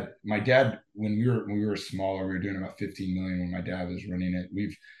 but we had my dad when we were smaller. We were doing about 15 million when my dad was running it.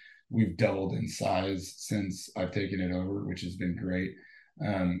 We've doubled in size since I've taken it over, which has been great.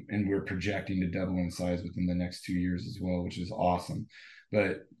 And we're projecting to double in size within the next 2 years as well, which is awesome.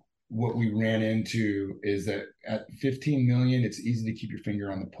 But what we ran into is that at 15 million, it's easy to keep your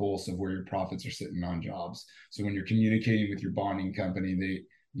finger on the pulse of where your profits are sitting on jobs. So when you're communicating with your bonding company,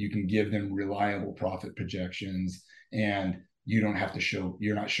 you can give them reliable profit projections, and you're not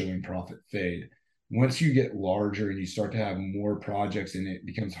showing profit fade. Once you get larger and you start to have more projects and it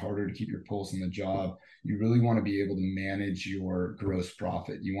becomes harder to keep your pulse on the job, you really want to be able to manage your gross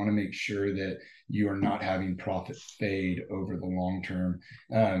profit. You want to make sure that you are not having profit fade over the long term,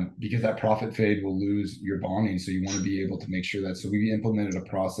 because that profit fade will lose your bonding. So you want to be able to make sure that. So we implemented a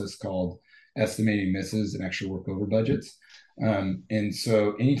process called estimating misses and extra work over budgets. And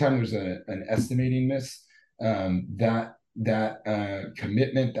so anytime there's an estimating miss, that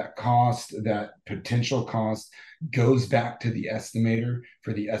commitment, that cost, that potential cost goes back to the estimator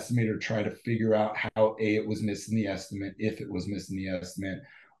for the estimator to try to figure out how it was missing the estimate, if it was missing the estimate,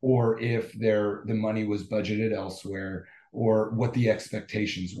 or if the money was budgeted elsewhere, or what the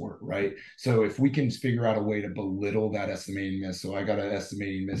expectations were, right? So if we can figure out a way to belittle that estimating miss. So I got an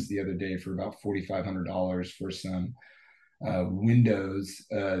estimating miss the other day for about $4,500 for some windows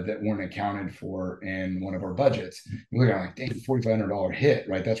that weren't accounted for in one of our budgets. We look at it like, dang, $4,500 hit,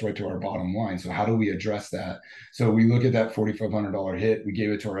 right? That's right to our bottom line. So how do we address that? So we look at that $4,500 hit. We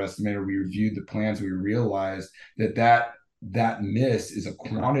gave it to our estimator. We reviewed the plans. We realized that miss is a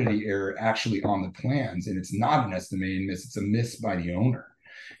quantity error actually on the plans, and it's not an estimating miss. It's a miss by the owner.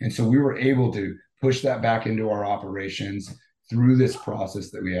 And so we were able to push that back into our operations through this process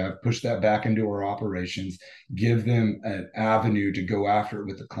that we have, push that back into our operations, give them an avenue to go after it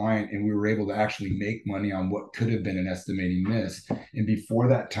with the client. And we were able to actually make money on what could have been an estimating miss. And before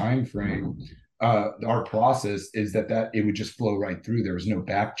that time frame, our process is that it would just flow right through. There was no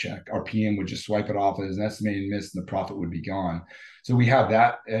back check. Our PM would just swipe it off as an estimating miss, and the profit would be gone. So we have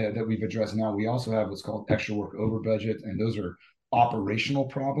that we've addressed now. We also have what's called extra work over budget, and those are operational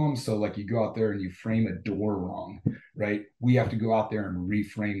problems. So like you go out there and you frame a door wrong, right? We have to go out there and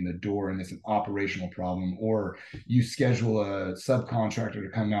reframe the door, and it's an operational problem. Or you schedule a subcontractor to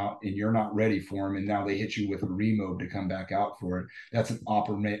come out and you're not ready for them, and now they hit you with a remob to come back out for it. That's an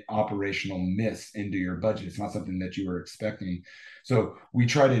operational miss into your budget. It's not something that you were expecting. So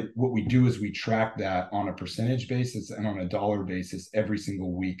what we do is we track that on a percentage basis and on a dollar basis every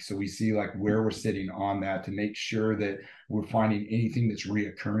single week. So we see like where we're sitting on that to make sure that we're finding anything that's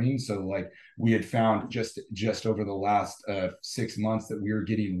reoccurring. So like we had found just over the last 6 months that we were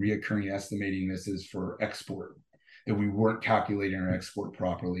getting reoccurring estimating misses for export, that we weren't calculating our export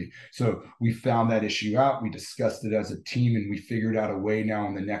properly. So we found that issue out. We discussed it as a team, and we figured out a way now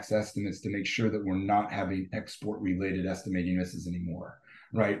in the next estimates to make sure that we're not having export related estimating misses anymore.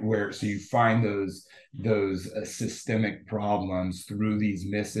 Right, where so you find those systemic problems through these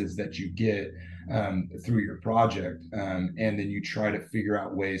misses that you get through your project, and then you try to figure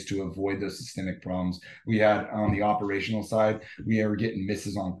out ways to avoid those systemic problems. We had on the operational side, we were getting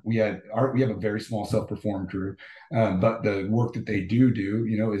misses on. We have a very small self-perform crew, but the work that they do,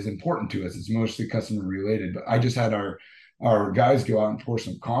 is important to us. It's mostly customer related. But I just had our guys go out and pour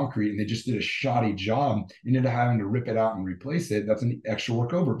some concrete, and they just did a shoddy job, ended up having to rip it out and replace it. That's an extra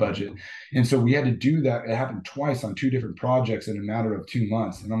work over budget. And so we had to do that. It happened twice on 2 different projects in a matter of 2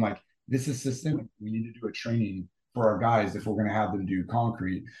 months. And I'm like, this is systemic. We need to do a training for our guys if we're going to have them do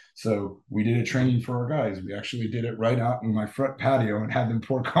concrete. So we did a training for our guys. We actually did it right out in my front patio and had them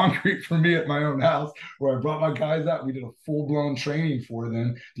pour concrete for me at my own house, where I brought my guys out. We did a full-blown training for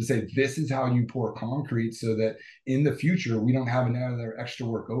them to say, this is how you pour concrete, so that in the future we don't have another extra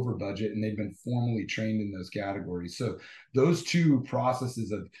work over budget. And they've been formally trained in those categories. So those two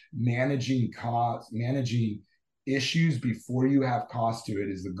processes of managing costs, managing issues before you have cost to it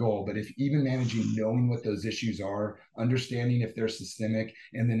is the goal. But if even managing, knowing what those issues are, understanding if they're systemic,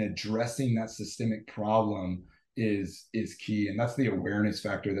 and then addressing that systemic problem is key. And that's the awareness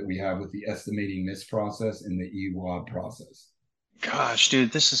factor that we have with the estimating miss process and the EWAB process. Gosh,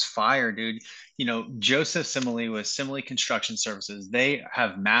 dude, this is fire, dude. Joseph Simile with Simile Construction Services, they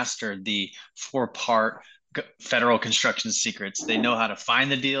have mastered the four-part federal construction secrets. They know how to find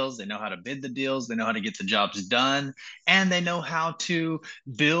the deals, they know how to bid the deals, they know how to get the jobs done, and they know how to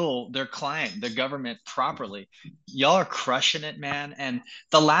bill their client, the government, properly. Y'all are crushing it, man. And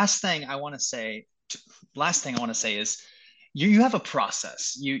the last thing I want to say is you have a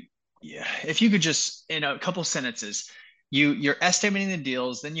process. If you could just in a couple sentences, you're estimating the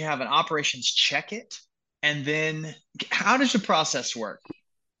deals, then you have an operations check it, And then how does the process work?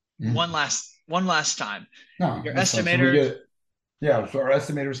 Mhm. One last time. No, Your that's fine. So we estimator. get, yeah, so our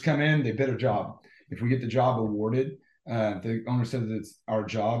estimators come in, they bid a job. If we get the job awarded, the owner says it's our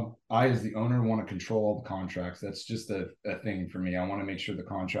job. I, as the owner, want to control all the contracts. That's just a thing for me. I want to make sure the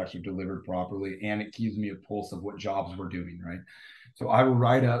contracts are delivered properly, and it keeps me a pulse of what jobs we're doing, right? So I will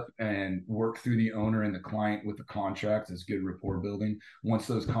write up and work through the owner and the client with the contracts as good rapport building. Once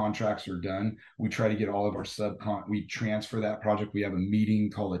those contracts are done, we try to get all of our we transfer that project. We have a meeting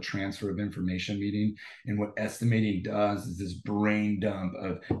called a transfer of information meeting. And what estimating does is this brain dump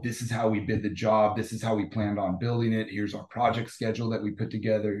of this is how we bid the job. This is how we planned on building it. Here's our project schedule that we put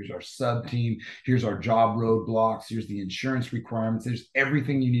together. Here's our sub team. Here's our job roadblocks. Here's the insurance requirements. There's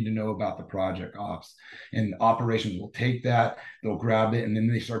everything you need to know about the project ops. And operations will take that, they'll grab it, and then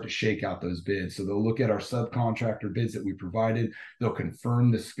they start to shake out those bids. So they'll look at our subcontractor bids that we provided. They'll confirm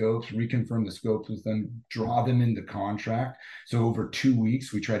the scopes, reconfirm the scopes with them, draw them into contract. So over 2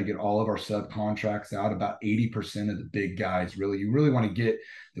 weeks, we try to get all of our subcontracts out. About 80% of the big guys, really, you really want to get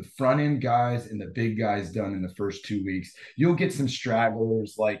the front end guys and the big guys done in the first 2 weeks. You'll get some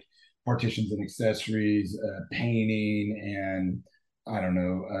stragglers like partitions and accessories, painting, and I don't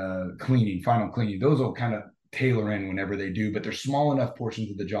know, cleaning, final cleaning. Those will kind of tailor in whenever they do, but they're small enough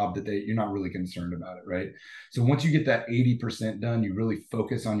portions of the job that you're not really concerned about it, right? So once you get that 80% done, you really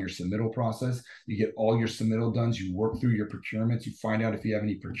focus on your submittal process. You get all your submittal done. You work through your procurements. You find out if you have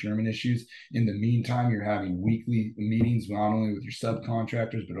any procurement issues. In the meantime, you're having weekly meetings, not only with your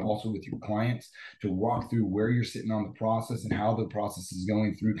subcontractors, but also with your clients to walk through where you're sitting on the process and how the process is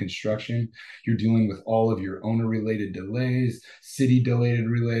going through construction. You're dealing with all of your owner related delays, city related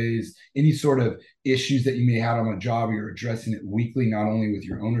delays, any sort of issues that you may have on a job. You're addressing it weekly, not only with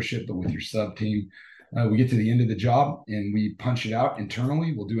your ownership, but with your sub team. We get to the end of the job and we punch it out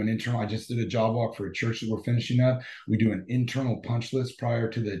internally. We'll do an internal. I just did a job walk for a church that we're finishing up. We do an internal punch list prior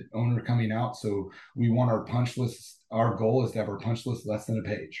to the owner coming out. So we want our punch list. Our goal is to have our punch list less than a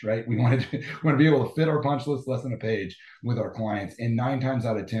page, right? We want to be able to fit our punch list less than a page with our clients. And 9 times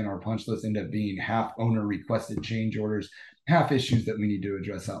out of 10, our punch lists end up being half owner requested change orders, half issues that we need to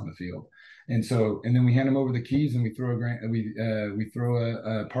address out in the field. And then we hand them over the keys and we throw we throw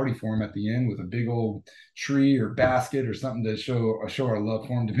a party for them at the end with a big old tree or basket or something to show our love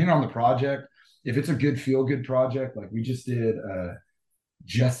for them, depending on the project. If it's a good feel good project, like we just did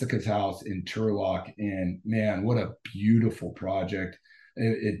Jessica's house in Turlock, and man, what a beautiful project.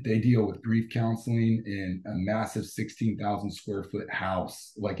 They deal with grief counseling in a massive 16,000 square foot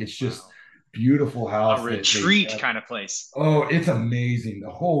house. Like it's just Wow. beautiful A house that they retreat kind of place. Oh, it's amazing. The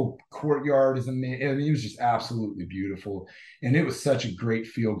whole courtyard is amazing. I mean, it was just absolutely beautiful. And it was such a great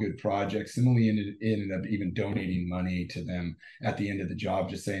feel good project. Simile ended up even donating money to them at the end of the job,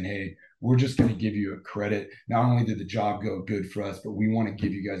 just saying, hey, we're just going to give you a credit. Not only did the job go good for us, but we want to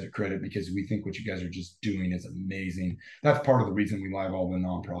give you guys a credit because we think what you guys are just doing is amazing. That's part of the reason we live all the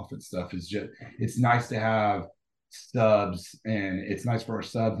nonprofit stuff is just, it's nice to have subs and it's nice for our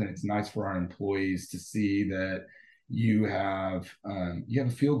subs and it's nice for our employees to see that you have a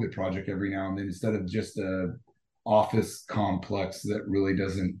feel good project every now and then instead of just a office complex that really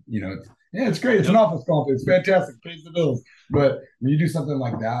doesn't, yeah, it's great. It's an Yep. office complex. It's fantastic. It pays the bills. But when you do something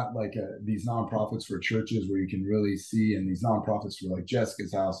like that, like these nonprofits for churches where you can really see, and these nonprofits for like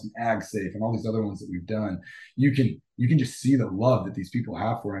Jessica's House and Ag Safe and all these other ones that we've done, you can just see the love that these people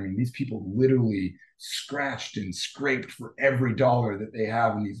have for it. I mean, these people literally scratched and scraped for every dollar that they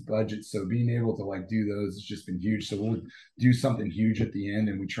have in these budgets. So being able to like do those has just been huge. So we'll do something huge at the end,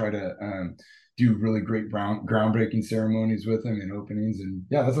 and we try to do really great groundbreaking ceremonies with them and openings. And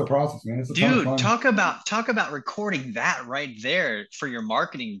yeah, that's a process, man. It's a ton of Dude, fun. talk about recording that right there for your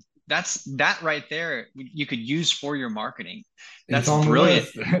marketing. That right there you could use for your marketing. It's That's on the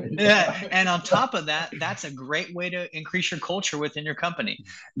brilliant. list. Yeah. Yeah. And on top of that, that's a great way to increase your culture within your company.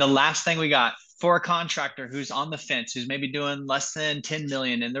 The last thing we got for a contractor who's on the fence, who's maybe doing less than 10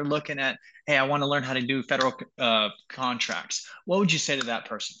 million and they're looking at, hey, I want to learn how to do federal contracts. What would you say to that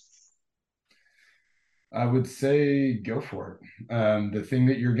person? I would say go for it. The thing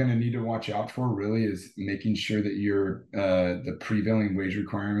that you're going to need to watch out for really is making sure that the prevailing wage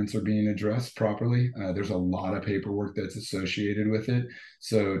requirements are being addressed properly. There's a lot of paperwork that's associated with it.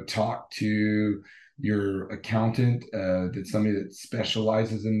 So talk to your accountant, that's somebody that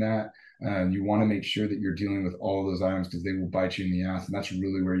specializes in that. You want to make sure that you're dealing with all of those items because they will bite you in the ass, and that's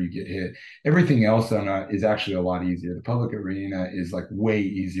really where you get hit. Everything else is actually a lot easier. The public arena is like way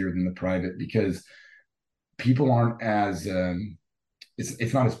easier than the private because people aren't as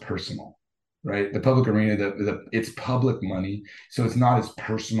it's not as personal. right? The public arena, it's public money. So it's not as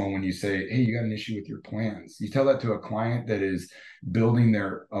personal when you say, hey, you got an issue with your plans. You tell that to a client that is building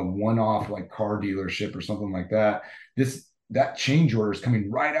their a one-off like car dealership or something like that. That change order is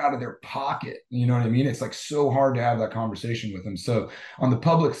coming right out of their pocket. You know what I mean? It's like so hard to have that conversation with them. So on the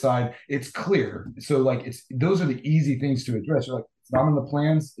public side, it's clear. So like it's those are the easy things to address. You're like, it's not in the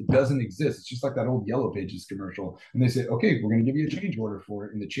plans. It doesn't exist. It's just like that old Yellow Pages commercial. And they say, okay, we're going to give you a change order for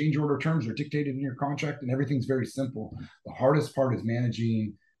it. And the change order terms are dictated in your contract, and everything's very simple. The hardest part is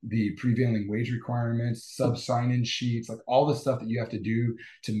managing the prevailing wage requirements, sub sign-in sheets, like all the stuff that you have to do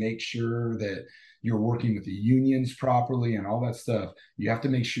to make sure that you're working with the unions properly and all that stuff. You have to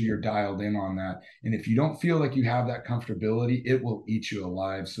make sure you're dialed in on that. And if you don't feel like you have that comfortability, it will eat you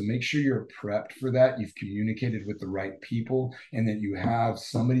alive. So make sure you're prepped for that. You've communicated with the right people, and that you have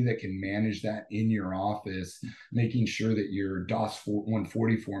somebody that can manage that in your office, making sure that your DOS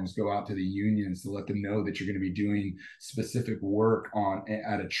 140 forms go out to the unions to let them know that you're going to be doing specific work on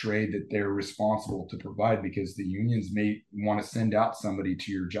at a trade that they're responsible to provide, because the unions may want to send out somebody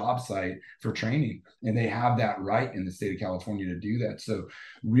to your job site for training, and they have that right in the state of California to do that. So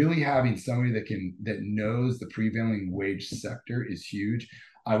really having somebody that knows the prevailing wage sector is huge.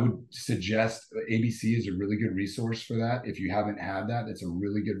 I would suggest ABC is a really good resource for that. If you haven't had that, that's a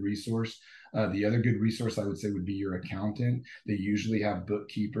really good resource. The other good resource I would say would be your accountant. They usually have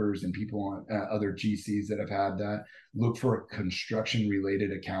bookkeepers and people on other GCs that have had that. Look for a construction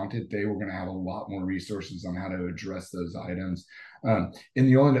related accountant. They were going to have a lot more resources on how to address those items. And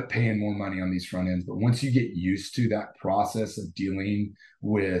you'll end up paying more money on these front ends. But once you get used to that process of dealing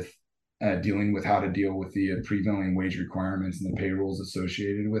with how to deal with the prevailing wage requirements and the payrolls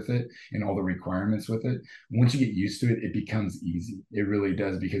associated with it and all the requirements with it. Once you get used to it, it becomes easy. It really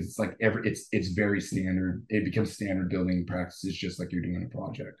does, because it's like it's very standard. It becomes standard building practices, just like you're doing a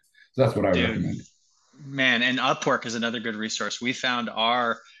project. So that's what I Dude, recommend. man, and Upwork is another good resource. We found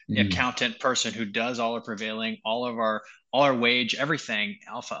our Mm, accountant person who does all our prevailing, all our wage, everything,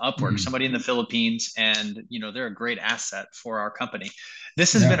 Alpha Upwork, mm, somebody in the Philippines, and they're a great asset for our company.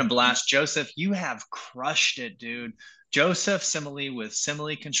 This has been yeah. a blast. Joseph, you have crushed it, dude. Joseph Simile with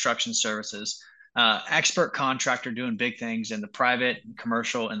Simile Construction Services, expert contractor doing big things in the private,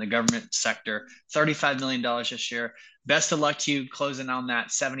 commercial, and the government sector. $35 million this year. Best of luck to you closing on that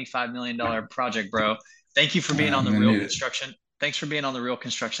 $75 million project, bro. Thank you for being on I'm the gonna Real need it. Construction. Thanks for being on the Real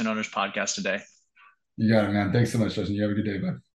Construction Owners podcast today. You got it, man. Thanks so much, Justin. You have a good day, bud.